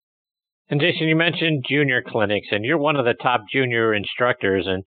 And Jason, you mentioned junior clinics, and you're one of the top junior instructors.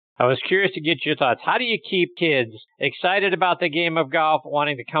 And I was curious to get your thoughts. How do you keep kids excited about the game of golf,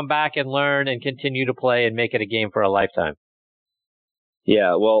 wanting to come back and learn and continue to play and make it a game for a lifetime?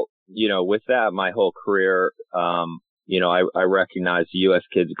 Yeah, well, with that, my whole career, I recognize U.S.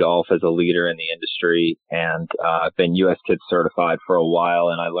 Kids Golf as a leader in the industry, and I've been U.S. Kids certified for a while,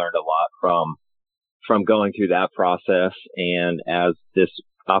 and I learned a lot from going through that process. And as this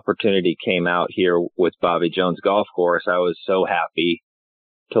opportunity came out here with Bobby Jones Golf Course, I was so happy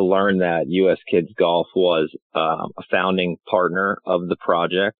to learn that U.S. Kids Golf was a founding partner of the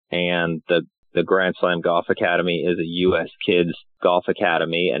project, and the Grand Slam Golf Academy is a U.S. Kids Golf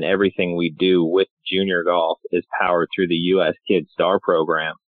Academy, and everything we do with junior golf is powered through the U.S. Kids Star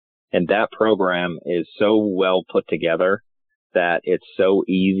program. And that program is so well put together that it's so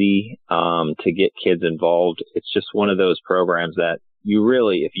easy to get kids involved. It's just one of those programs that you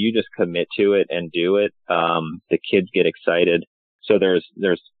really, if you just commit to it and do it, the kids get excited. So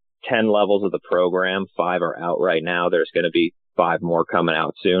there's 10 levels of the program. 5 are out right now. There's going to be 5 more coming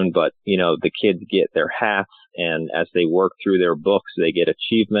out soon. But, the kids get their hats, and as they work through their books, they get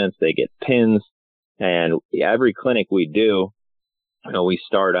achievements, they get pins. And every clinic we do, we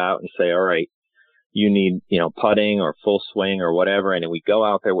start out and say, all right, you need, putting or full swing or whatever. And we go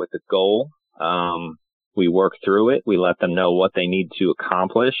out there with a goal. We work through it. We let them know what they need to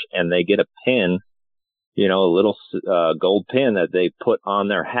accomplish, and they get a pin, a little gold pin that they put on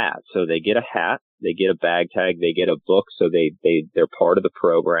their hat. So they get a hat, they get a bag tag, they get a book. So they're part of the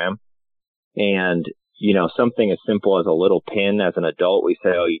program. And, something as simple as a little pin, as an adult, we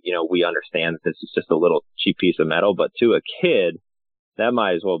say, we understand that this is just a little cheap piece of metal, but to a kid, that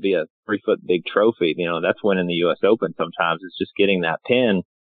might as well be a 3-foot big trophy. That's winning the U.S. Open sometimes. It's just getting that pin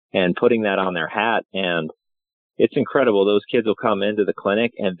and putting that on their hat. And it's incredible. Those kids will come into the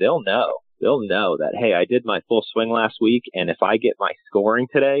clinic and they'll know that, hey, I did my full swing last week, and if I get my scoring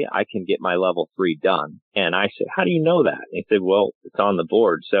today, I can get my level 3 done. And I said, how do you know that? And he said, well, it's on the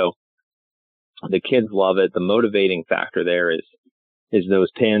board. So the kids love it. The motivating factor there is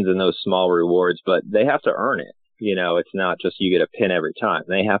those pins and those small rewards, but they have to earn it. It's not just you get a pin every time.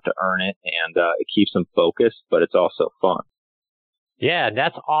 They have to earn it, and it keeps them focused, but it's also fun. Yeah,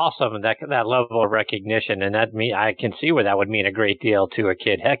 that's awesome. That level of recognition, and I can see where that would mean a great deal to a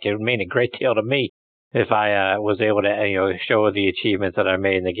kid. Heck, it would mean a great deal to me if I was able to show the achievements that I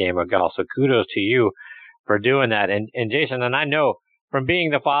made in the game of golf. So kudos to you for doing that. And Jason, and I know from being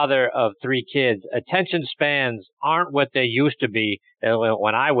the father of 3 kids, attention spans aren't what they used to be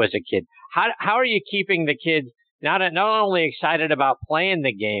when I was a kid. How are you keeping the kids not only excited about playing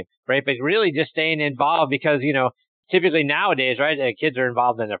the game, right, but really just staying involved? Because typically nowadays, right, the kids are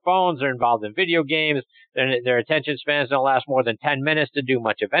involved in their phones, they're involved in video games, their attention spans don't last more than 10 minutes to do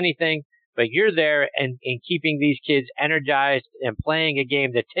much of anything. But you're there and keeping these kids energized and playing a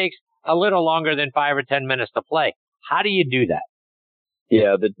game that takes a little longer than 5 or 10 minutes to play. How do you do that?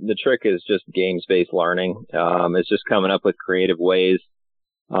 Yeah, the trick is just games-based learning. It's just coming up with creative ways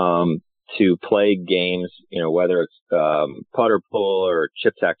to play games, whether it's putter pull or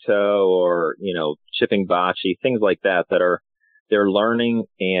tic-tac-toe or, chipping bocce, things like that they're learning,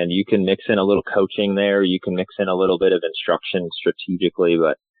 and you can mix in a little coaching there. You can mix in a little bit of instruction strategically,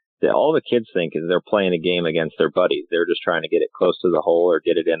 but all the kids think is they're playing a game against their buddies. They're just trying to get it close to the hole or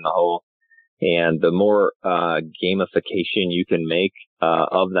get it in the hole. And the more gamification you can make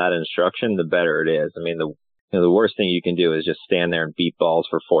of that instruction, the better it is. I mean, the worst thing you can do is just stand there and beat balls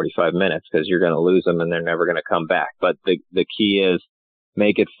for 45 minutes because you're going to lose them and they're never going to come back. But the key is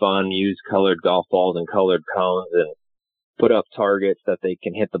make it fun, use colored golf balls and colored cones, and put up targets that they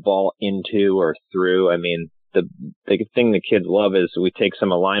can hit the ball into or through. I mean, the big thing the kids love is we take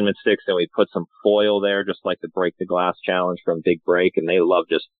some alignment sticks and we put some foil there, just like the Break the Glass challenge from Big Break, and they love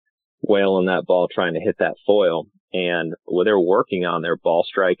just wailing that ball trying to hit that foil. And they're working on their ball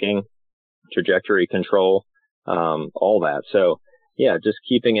striking, trajectory control, all that. So yeah, just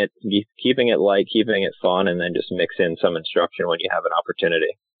keeping it light, keeping it fun, and then just mix in some instruction when you have an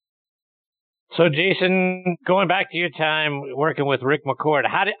opportunity. So Jason, going back to your time working with Rick McCord,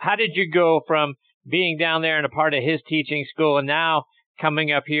 how did you go from being down there and a part of his teaching school and now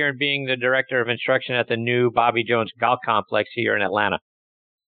coming up here and being the director of instruction at the new Bobby Jones Golf Complex here in Atlanta?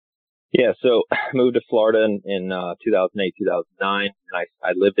 Yeah, so I moved to Florida in 2008, 2009, and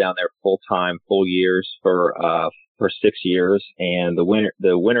I lived down there full-time, full years for 6 years. And the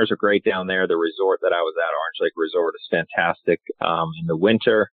winters are great down there. The resort that I was at, Orange Lake Resort, is fantastic in the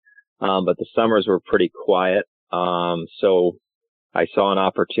winter, but the summers were pretty quiet. So I saw an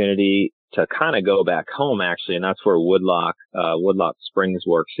opportunity to kind of go back home, actually, and that's where Woodlock Springs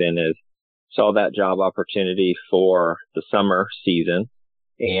works in. Saw that job opportunity for the summer season.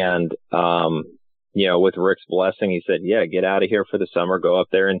 And, with Rick's blessing, he said, yeah, get out of here for the summer, go up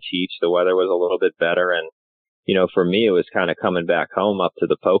there and teach. The weather was a little bit better. And for me, it was kind of coming back home up to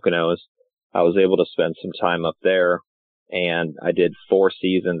the Poconos. I was able to spend some time up there, and I did 4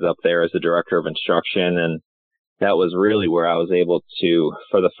 seasons up there as the director of instruction. And that was really where I was able to,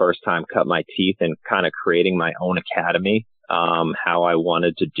 for the first time, cut my teeth in kind of creating my own academy, how I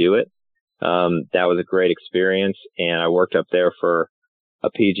wanted to do it. That was a great experience. And I worked up there for a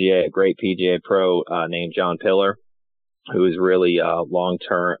great PGA pro, named John Pillar, who is really a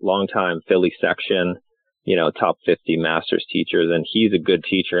long-time Philly section, top 50 masters teachers. And he's a good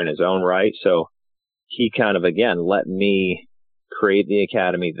teacher in his own right. So he kind of, again, let me create the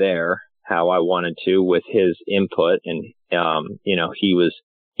academy there how I wanted to with his input. And,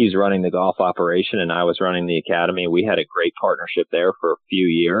 he's running the golf operation and I was running the academy. We had a great partnership there for a few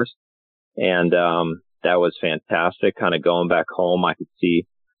years. And, that was fantastic. Kind of going back home, I could see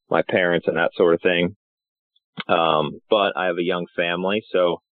my parents and that sort of thing. But I have a young family,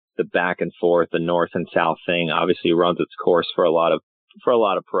 so the back and forth, the north and south thing obviously runs its course for a lot of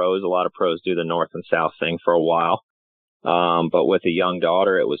pros. A lot of pros do the north and south thing for a while. But with a young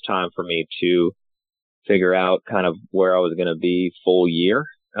daughter, it was time for me to figure out kind of where I was going to be full year.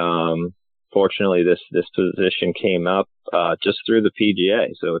 Fortunately, this position came up, just through the PGA.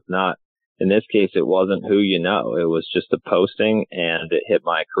 So it's not, in this case, it wasn't who you know. It was just a posting and it hit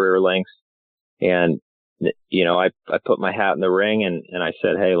my career links. And, I put my hat in the ring and I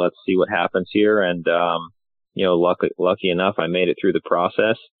said, hey, let's see what happens here. And, lucky enough, I made it through the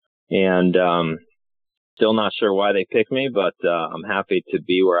process. And, still not sure why they picked me, but I'm happy to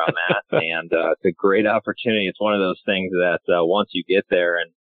be where I'm at. And it's a great opportunity. It's one of those things that once you get there,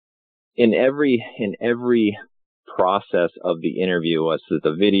 and in every process of the interview, was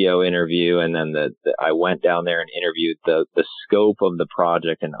the video interview, and then I went down there and interviewed the scope of the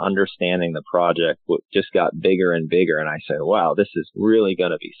project, and understanding the project just got bigger and bigger. And I said, wow, this is really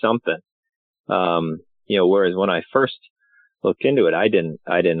going to be something. Whereas when I first looked into it, I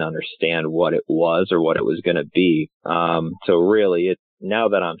didn't understand what it was or what it was going to be. So really, now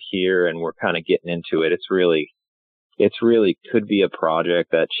that I'm here and we're kind of getting into it, it's really could be a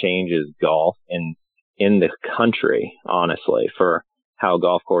project that changes golf in the country, honestly, for how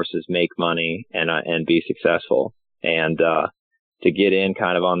golf courses make money and be successful. And to get in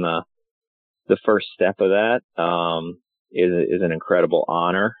kind of on the first step of that is an incredible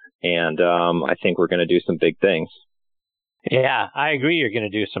honor. And I think we're going to do some big things. Yeah, I agree. You're going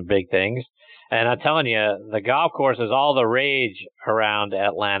to do some big things. And I'm telling you, the golf course is all the rage around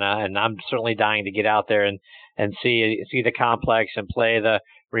Atlanta. And I'm certainly dying to get out there and see the complex and play the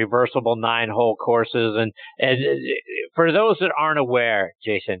reversible 9-hole courses. And for those that aren't aware,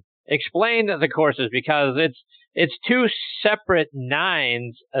 Jason, explain the courses, because it's 2 separate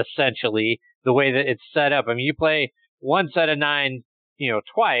 9s, essentially, the way that it's set up. I mean, you play one set of 9,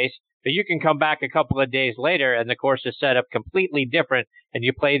 twice, but you can come back a couple of days later and the course is set up completely different and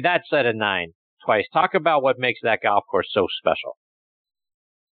you play that set of 9 twice. Talk about what makes that golf course so special.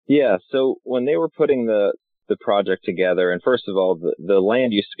 Yeah. So when they were putting the project together, and first of all, the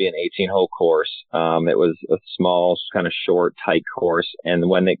land used to be an 18-hole course. It was a small, kind of short, tight course. And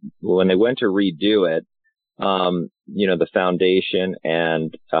when they went to redo it, the foundation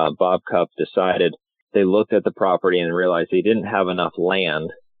and Bob Cupp decided, they looked at the property and realized they didn't have enough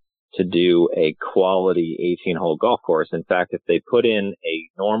land to do a quality 18-hole golf course. In fact, if they put in a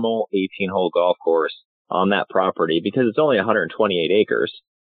normal 18-hole golf course on that property, because it's only 128 acres,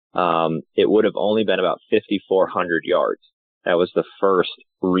 it would have only been about 5,400 yards. That was the first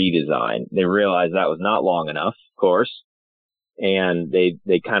redesign. They realized that was not long enough, of course, and they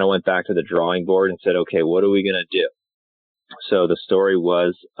kind of went back to the drawing board and said, okay, what are we going to do? So the story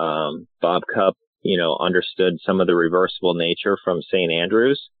was, Bob Cupp, understood some of the reversible nature from St.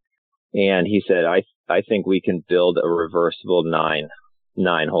 Andrews. And he said, I think we can build a reversible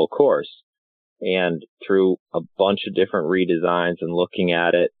 9-hole course. And through a bunch of different redesigns and looking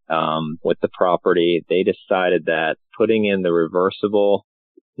at it, with the property, they decided that putting in the reversible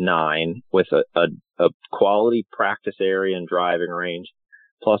 9 with a quality practice area and driving range,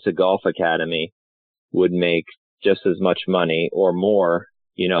 plus a golf academy, would make just as much money or more,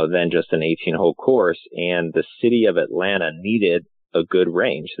 than just an 18-hole course. And the city of Atlanta needed a good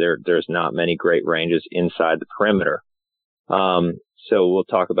range. There's not many great ranges inside the perimeter. So we'll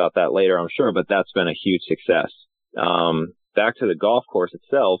talk about that later, I'm sure, but that's been a huge success. Back to the golf course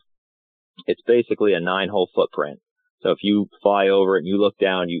itself, it's basically a 9-hole footprint. So if you fly over it and you look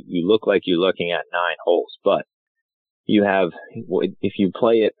down, you look like you're looking at 9 holes, but if you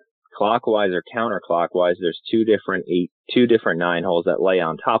play it clockwise or counterclockwise, there's two different 9 holes that lay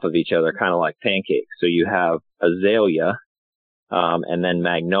on top of each other, kind of like pancakes. So you have Azalea, and then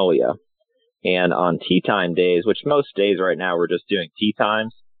Magnolia. And on tee time days, which most days right now we're just doing tee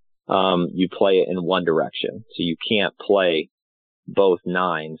times, you play it in one direction. So you can't play both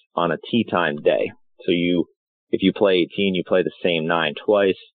 9s on a tee time day. So if you play 18, you play the same 9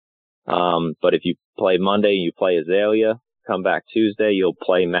 twice. But if you play Monday, you play Azalea. Come back Tuesday, you'll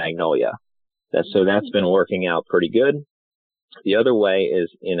play Magnolia. So that's been working out pretty good. The other way is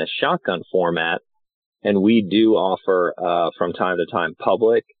in a shotgun format, and we do offer from time to time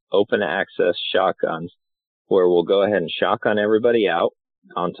public open access shotguns, where we'll go ahead and shotgun everybody out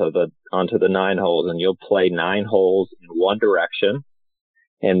onto the 9 holes, and you'll play 9 holes in one direction.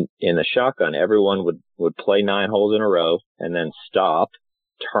 And in the shotgun, everyone would play 9 holes in a row and then stop,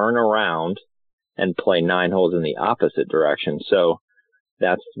 turn around, and play 9 holes in the opposite direction. So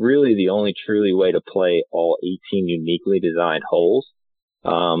that's really the only truly way to play all 18 uniquely designed holes.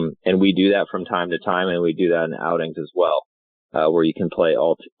 And we do that from time to time, and we do that in outings as well, where you can play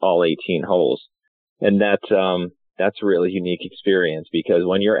all 18 holes. And that's a really unique experience, because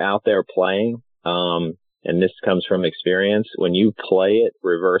when you're out there playing, and this comes from experience, when you play it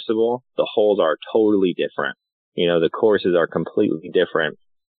reversible, the holes are totally different. The courses are completely different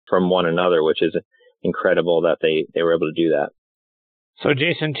from one another, which is incredible that they were able to do that. So,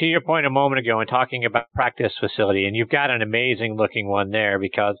 Jason, to your point a moment ago in talking about practice facility, and you've got an amazing looking one there,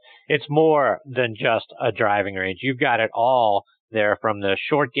 because it's more than just a driving range. You've got it all there, from the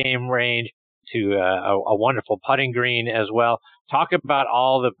short game range to a wonderful putting green as well. Talk about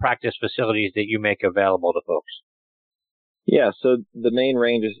all the practice facilities that you make available to folks. Yeah, so the main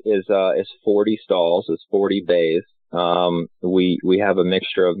range is 40 stalls, it's 40 bays. We have a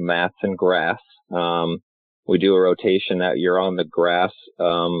mixture of mats and grass. We do a rotation that you're on the grass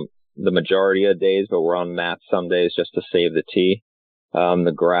the majority of days, but we're on mats some days just to save the tee.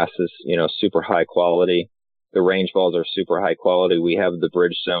 The grass is, super high quality. The range balls are super high quality. We have the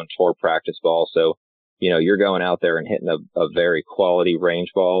Bridgestone Tour practice ball. So, you're going out there and hitting a very quality range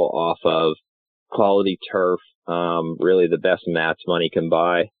ball off of quality turf. Really the best mats money can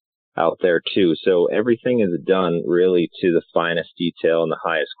buy out there too. So everything is done really to the finest detail and the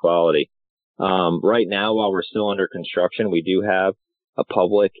highest quality. Right now, while we're still under construction, we do have a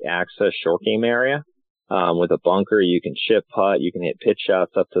public access short game area, with a bunker. You can chip putt, you can hit pitch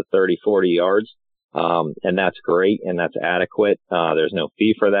shots up to 30, 40 yards. And that's great, and that's adequate. There's no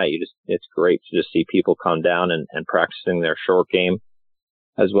fee for that. It's great to just see people come down and practicing their short game,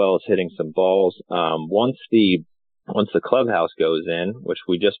 as well as hitting some balls. Once the clubhouse goes in, which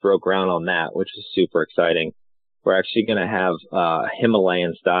we just broke ground on that, which is super exciting, we're actually going to have a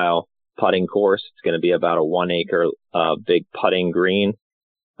Himalayan style putting course. It's going to be about a 1 acre, big putting green,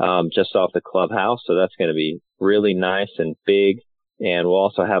 just off the clubhouse. So that's going to be really nice and big. And we'll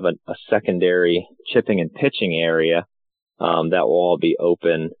also have a secondary chipping and pitching area that will all be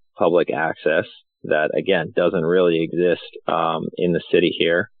open public access that, again, doesn't really exist in the city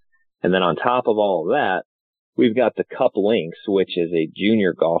here. And then on top of all of that, we've got the Cup Links, which is a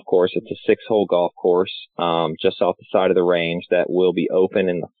junior golf course. It's a 6-hole golf course just off the side of the range that will be open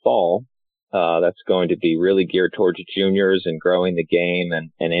in the fall. That's going to be really geared towards juniors and growing the game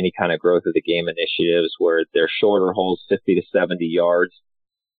and any kind of growth of the game initiatives, where they're shorter holes, 50 to 70 yards.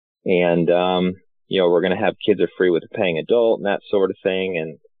 And, we're going to have kids are free with a paying adult and that sort of thing.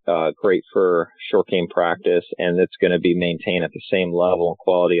 And great for short game practice. And it's going to be maintained at the same level and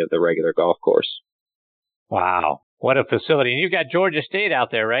quality of the regular golf course. Wow. What a facility. And you've got Georgia State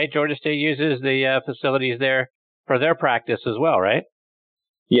out there, right? Georgia State uses the facilities there for their practice as well, right?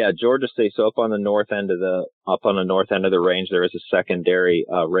 Yeah, Georgia State. So up on the north end of the range, there is a secondary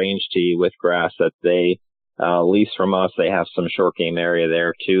range tee with grass that they lease from us. They have some short game area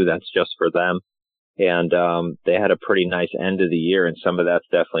there too. That's just for them. And they had a pretty nice end of the year, and some of that's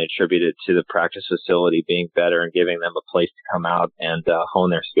definitely attributed to the practice facility being better and giving them a place to come out and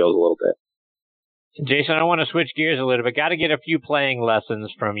hone their skills a little bit. Jason, I want to switch gears a little bit. Got to get a few playing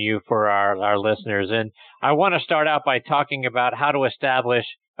lessons from you for our listeners. And I want to start out by talking about how to establish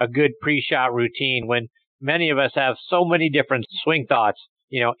a good pre-shot routine when many of us have so many different swing thoughts,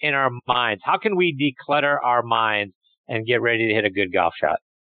 in our minds. How can we declutter our minds and get ready to hit a good golf shot?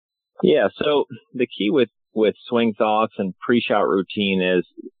 Yeah, so the key with swing thoughts and pre-shot routine is,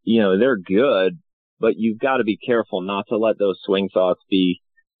 they're good, but you've got to be careful not to let those swing thoughts be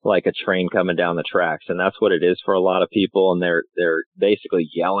like a train coming down the tracks. And that's what it is for a lot of people. And they're basically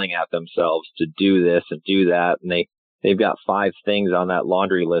yelling at themselves to do this and do that. And they've got 5 things on that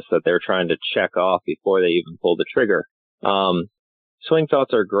laundry list that they're trying to check off before they even pull the trigger. Swing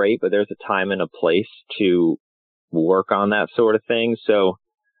thoughts are great, but there's a time and a place to work on that sort of thing. So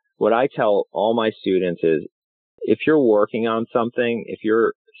what I tell all my students is, if you're working on something, if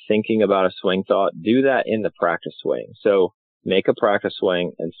you're thinking about a swing thought, do that in the practice swing. So make a practice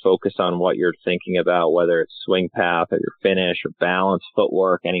swing and focus on what you're thinking about, whether it's swing path or your finish or balance,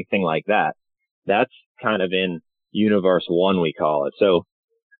 footwork, anything like that. That's kind of in universe one, we call it. So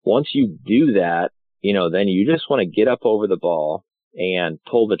once you do that, then you just want to get up over the ball and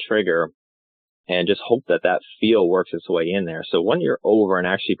pull the trigger and just hope that that feel works its way in there. So when you're over and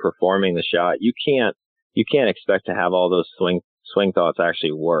actually performing the shot, you can't expect to have all those swing thoughts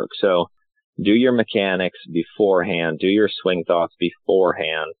actually work. So do your mechanics beforehand, do your swing thoughts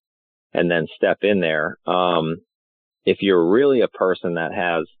beforehand, and then step in there. If you're really a person that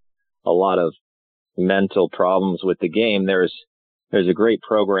has a lot of mental problems with the game, there's a great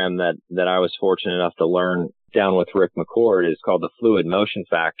program that I was fortunate enough to learn down with Rick McCord. It's called the Fluid Motion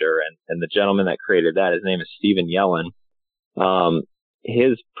Factor. And the gentleman that created that, his name is Stephen Yellen.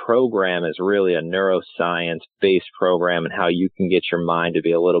 His program is really a neuroscience-based program and how you can get your mind to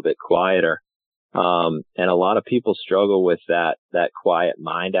be a little bit quieter. And a lot of people struggle with that quiet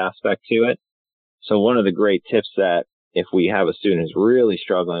mind aspect to it. So one of the great tips that if we have a student who's really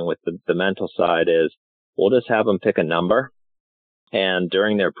struggling with the mental side is we'll just have them pick a number. And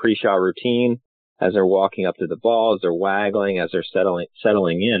during their pre-shot routine, as they're walking up to the ball, as they're waggling, as they're settling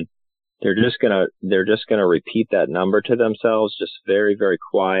in, they're just gonna repeat that number to themselves, just very, very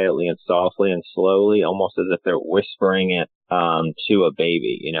quietly and softly and slowly, almost as if they're whispering it to a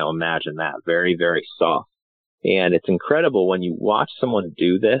baby. Imagine that, very, very soft. And it's incredible when you watch someone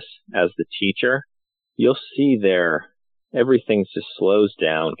do this as the teacher, you'll see everything just slows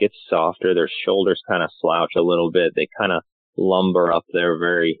down, gets softer. Their shoulders kind of slouch a little bit. They kind of lumber up there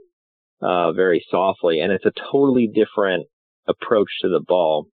very, very softly. And it's a totally different approach to the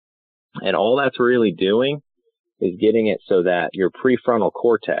ball. And all that's really doing is getting it so that your prefrontal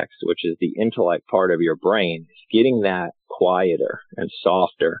cortex, which is the intellect part of your brain, is getting that quieter and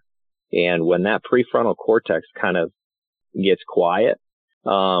softer. And when that prefrontal cortex kind of gets quiet,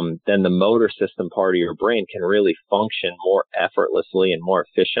 then the motor system part of your brain can really function more effortlessly and more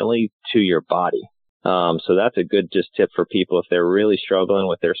efficiently to your body. So that's a good just tip for people if they're really struggling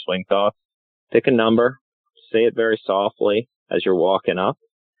with their swing thoughts. Pick a number, say it very softly as you're walking up,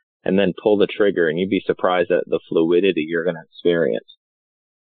 and then pull the trigger, and you'd be surprised at the fluidity you're going to experience.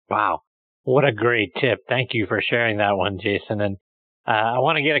 Wow. What a great tip. Thank you for sharing that one, Jason. And I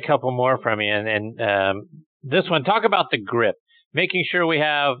want to get a couple more from you. And this one, talk about the grip, making sure we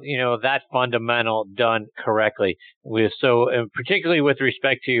have, that fundamental done correctly. Particularly with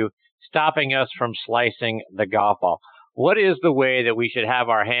respect to stopping us from slicing the golf ball. What is the way that we should have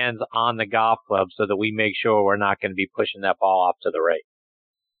our hands on the golf club so that we make sure we're not going to be pushing that ball off to the right?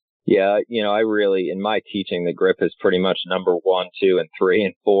 Yeah, I really, in my teaching, the grip is pretty much number 1, 2, and 3,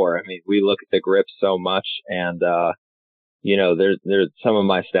 and 4. I mean, we look at the grip so much, and there's some of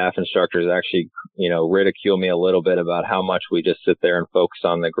my staff instructors actually, ridicule me a little bit about how much we just sit there and focus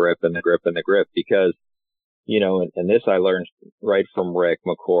on the grip and the grip and the grip because, and this I learned right from Rick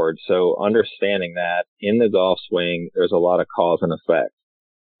McCord. So understanding that in the golf swing, there's a lot of cause and effect.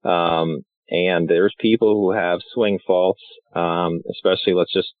 And there's people who have swing faults, especially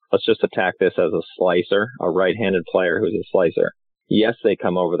let's just attack this as a slicer, a right-handed player who's a slicer. Yes, they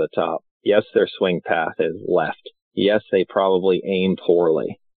come over the top. Yes, their swing path is left. Yes, they probably aim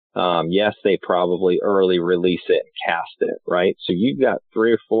poorly. Yes, they probably early release it and cast it, right? So you've got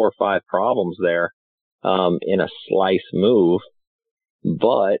 3 or 4 or 5 problems there in a slice move,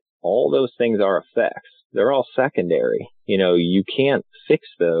 but all those things are effects. They're all secondary. You can't fix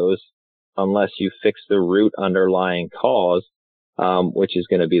those unless you fix the root underlying cause, which is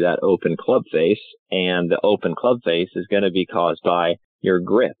going to be that open club face. And the open club face is going to be caused by your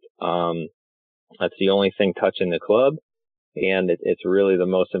grip. That's the only thing touching the club. And it's really the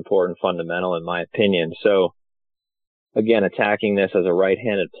most important fundamental in my opinion. So again, attacking this as a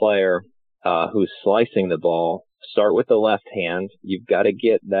right-handed player who's slicing the ball, start with the left hand. You've got to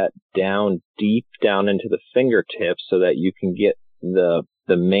get that down deep down into the fingertips so that you can get the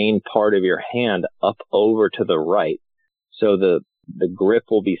main part of your hand up over to the right. So the grip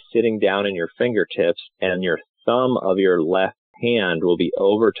will be sitting down in your fingertips and your thumb of your left hand will be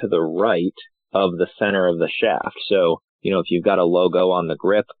over to the right of the center of the shaft. So, if you've got a logo on the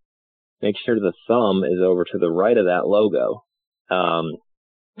grip, make sure the thumb is over to the right of that logo.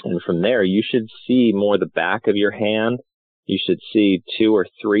 And from there, you should see more the back of your hand. You should see 2 or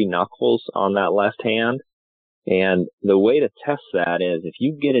 3 knuckles on that left hand. And the way to test that is if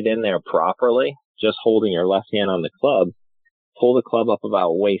you get it in there properly, just holding your left hand on the club, pull the club up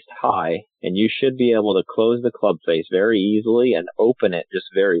about waist high, and you should be able to close the club face very easily and open it just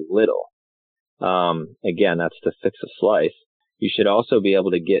very little. Again, that's to fix a slice. you should also be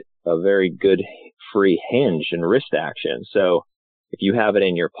able to get a very good free hinge and wrist action. So if you have it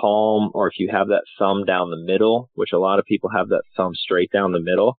in your palm, or if you have that thumb down the middle, which a lot of people have that thumb straight down the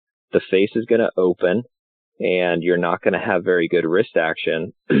middle, the face is going to open and you're not going to have very good wrist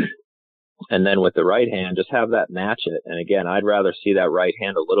action. And then with the right hand, just have that match it. And again, I'd rather see that right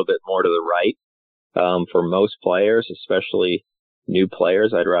hand a little bit more to the right. For most players, especially new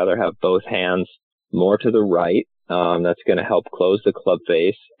players, I'd rather have both hands more to the right. That's going to help close the club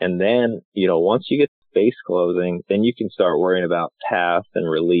face. And then, once you get the face closing, then you can start worrying about path and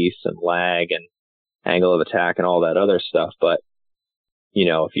release and lag and angle of attack and all that other stuff. But,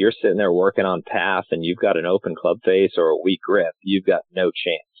 if you're sitting there working on path and you've got an open club face or a weak grip, you've got no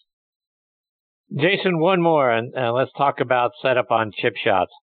chance. Jason, one more, and let's talk about setup on chip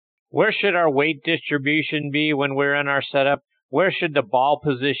shots. Where should our weight distribution be when we're in our setup? Where should the ball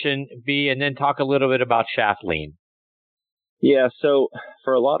position be? And then talk a little bit about shaft lean. Yeah, so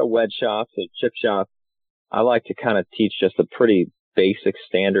for a lot of wedge shots and chip shots, I like to kind of teach just a pretty basic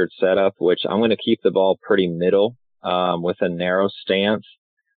standard setup, which I'm going to keep the ball pretty middle with a narrow stance.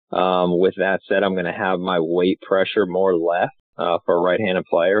 With that said, I'm going to have my weight pressure more left for a right-handed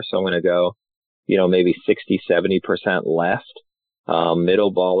player. So I'm going to go, maybe 60-70% left,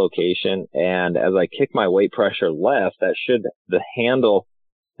 middle ball location. And as I kick my weight pressure left, the handle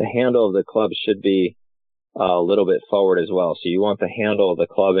of the club should be a little bit forward as well. So you want the handle of the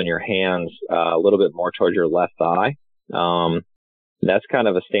club in your hands a little bit more towards your left thigh. That's kind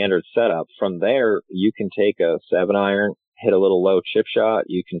of a standard setup. From there, you can take a 7-iron, hit a little low chip shot.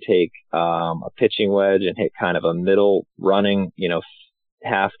 You can take a pitching wedge and hit kind of a middle running,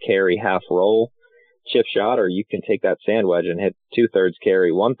 half carry, half roll chip shot, or you can take that sand wedge and hit 2/3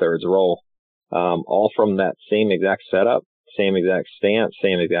 carry, 1/3 roll, all from that same exact setup, same exact stance,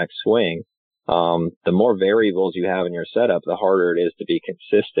 same exact swing. The more variables you have in your setup, the harder it is to be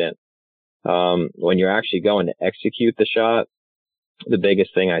consistent. When you're actually going to execute the shot, the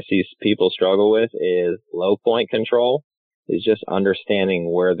biggest thing I see people struggle with is low point control, is just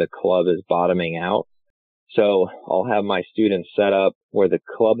understanding where the club is bottoming out. So I'll have my students set up where the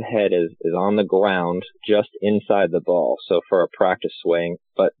club head is on the ground just inside the ball. So for a practice swing,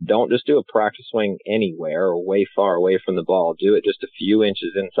 but don't just do a practice swing anywhere or way far away from the ball. Do it just a few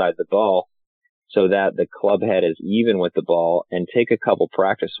inches inside the ball so that the club head is even with the ball, and take a couple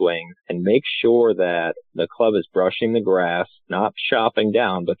practice swings and make sure that the club is brushing the grass, not chopping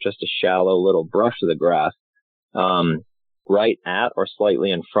down, but just a shallow little brush of the grass, right at or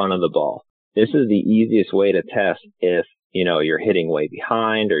slightly in front of the ball. This is the easiest way to test if, you're hitting way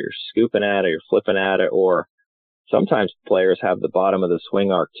behind, or you're scooping at it, or you're flipping at it, or sometimes players have the bottom of the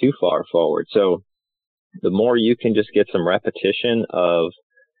swing arc too far forward. So the more you can just get some repetition of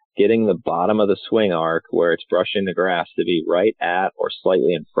getting the bottom of the swing arc where it's brushing the grass to be right at or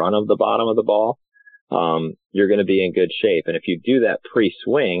slightly in front of the bottom of the ball, you're going to be in good shape. And if you do that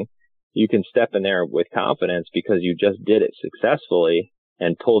pre-swing, you can step in there with confidence because you just did it successfully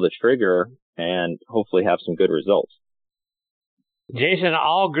and pull the trigger and hopefully have some good results. Jason,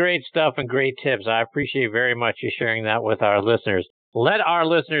 all great stuff and great tips. I appreciate very much you sharing that with our listeners. Let our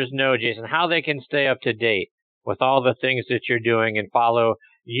listeners know, Jason, how they can stay up to date with all the things that you're doing and follow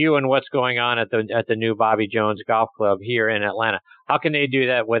you and what's going on at the new Bobby Jones Golf Club here in Atlanta. How can they do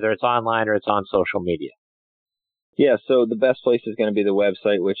that, whether it's online or it's on social media? Yeah, so the best place is going to be the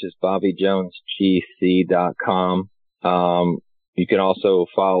website, which is bobbyjonesgc.com. You can also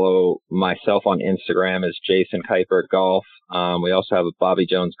follow myself on Instagram as Jason Kuiper Golf. We also have a Bobby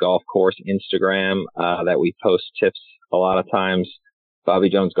Jones Golf Course Instagram that we post tips a lot of times. Bobby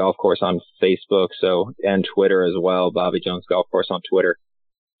Jones Golf Course on Facebook, and Twitter as well, Bobby Jones Golf Course on Twitter.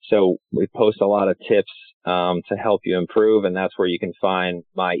 So we post a lot of tips to help you improve, and that's where you can find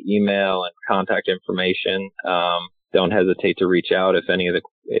my email and contact information. Don't hesitate to reach out if any of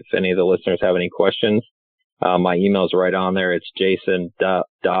the listeners have any questions. My email is right on there. It's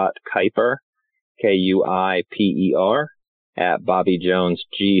jason.kuiper, Kuiper, at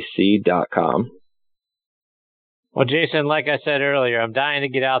bobbyjonesgc.com. Well, Jason, like I said earlier, I'm dying to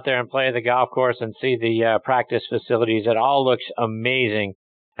get out there and play the golf course and see the practice facilities. It all looks amazing.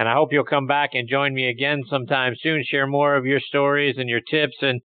 And I hope you'll come back and join me again sometime soon, share more of your stories and your tips,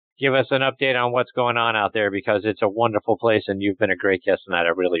 and give us an update on what's going on out there, because it's a wonderful place and you've been a great guest tonight.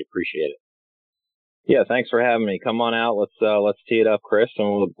 I really appreciate it. Yeah, thanks for having me. Come on out. Let's tee it up, Chris,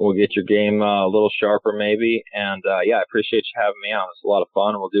 and we'll get your game a little sharper maybe. And I appreciate you having me on. It's a lot of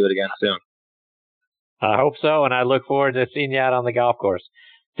fun. We'll do it again soon. I hope so, and I look forward to seeing you out on the golf course.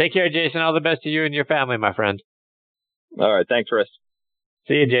 Take care, Jason. All the best to you and your family, my friend. All right. Thanks, Chris.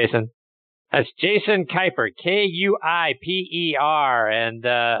 See you, Jason. That's Jason Kuiper, Kuiper. And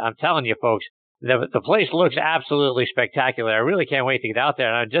I'm telling you, folks, the place looks absolutely spectacular. I really can't wait to get out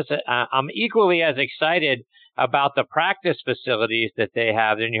there. And I'm equally as excited about the practice facilities that they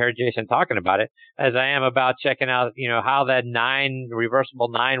have, and you heard Jason talking about it, as I am about checking out, how that reversible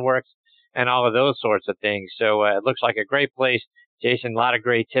 9 works and all of those sorts of things. So it looks like a great place. Jason, a lot of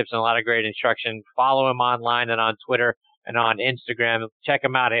great tips and a lot of great instruction. Follow him online and on Twitter and on Instagram. Check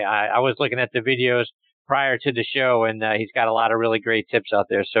him out. I was looking at the videos prior to the show, and he's got a lot of really great tips out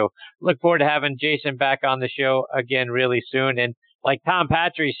there. So look forward to having Jason back on the show again really soon. And like Tom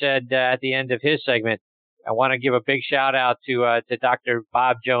Patri said at the end of his segment, I want to give a big shout out to Dr.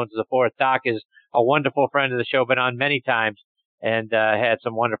 Bob Jones IV. Doc is a wonderful friend of the show, been on many times, and had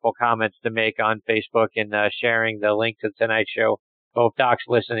some wonderful comments to make on Facebook and sharing the link to tonight's show. Both Docs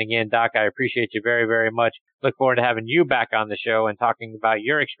listening in. Doc, I appreciate you very, very much. Look forward to having you back on the show and talking about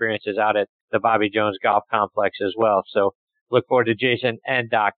your experiences out at the Bobby Jones Golf Complex as well. So look forward to Jason and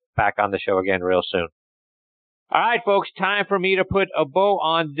Doc back on the show again real soon. All right, folks, time for me to put a bow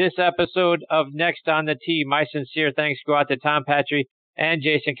on this episode of Next on the Tee. My sincere thanks go out to Tom Patri and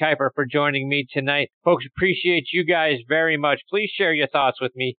Jason Kuiper for joining me tonight. Folks, appreciate you guys very much. Please share your thoughts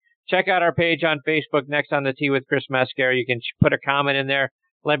with me. Check out our page on Facebook, Next on the Tee with Chris Mascara. You can put a comment in there.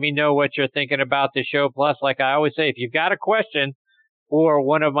 Let me know what you're thinking about the show. Plus, like I always say, if you've got a question for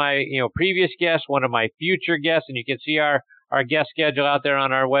one of my previous guests, one of my future guests, and you can see our guest schedule out there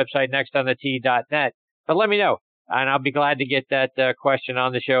on our website, nextonthetee.net. But let me know, and I'll be glad to get that question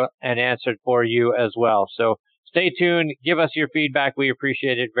on the show and answered for you as well. So stay tuned. Give us your feedback. We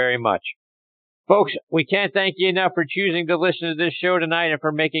appreciate it very much. Folks, we can't thank you enough for choosing to listen to this show tonight and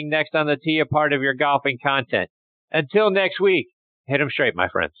for making Next on the Tee a part of your golfing content. Until next week, hit 'em straight, my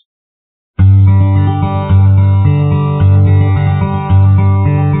friends.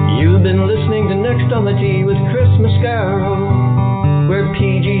 You've been listening to Next on the Tee with Chris Mascaro, where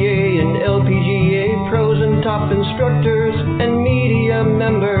PGA and LPGA pros and top instructors and media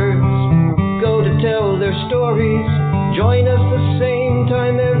members go to tell their stories. Join us the same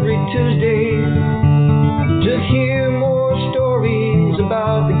time every Tuesday to hear more stories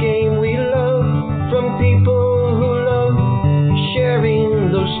about the game we love from people who love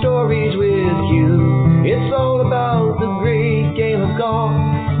sharing those stories with you. It's all about the great game of golf.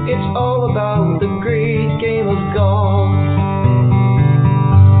 It's all about the great game of golf.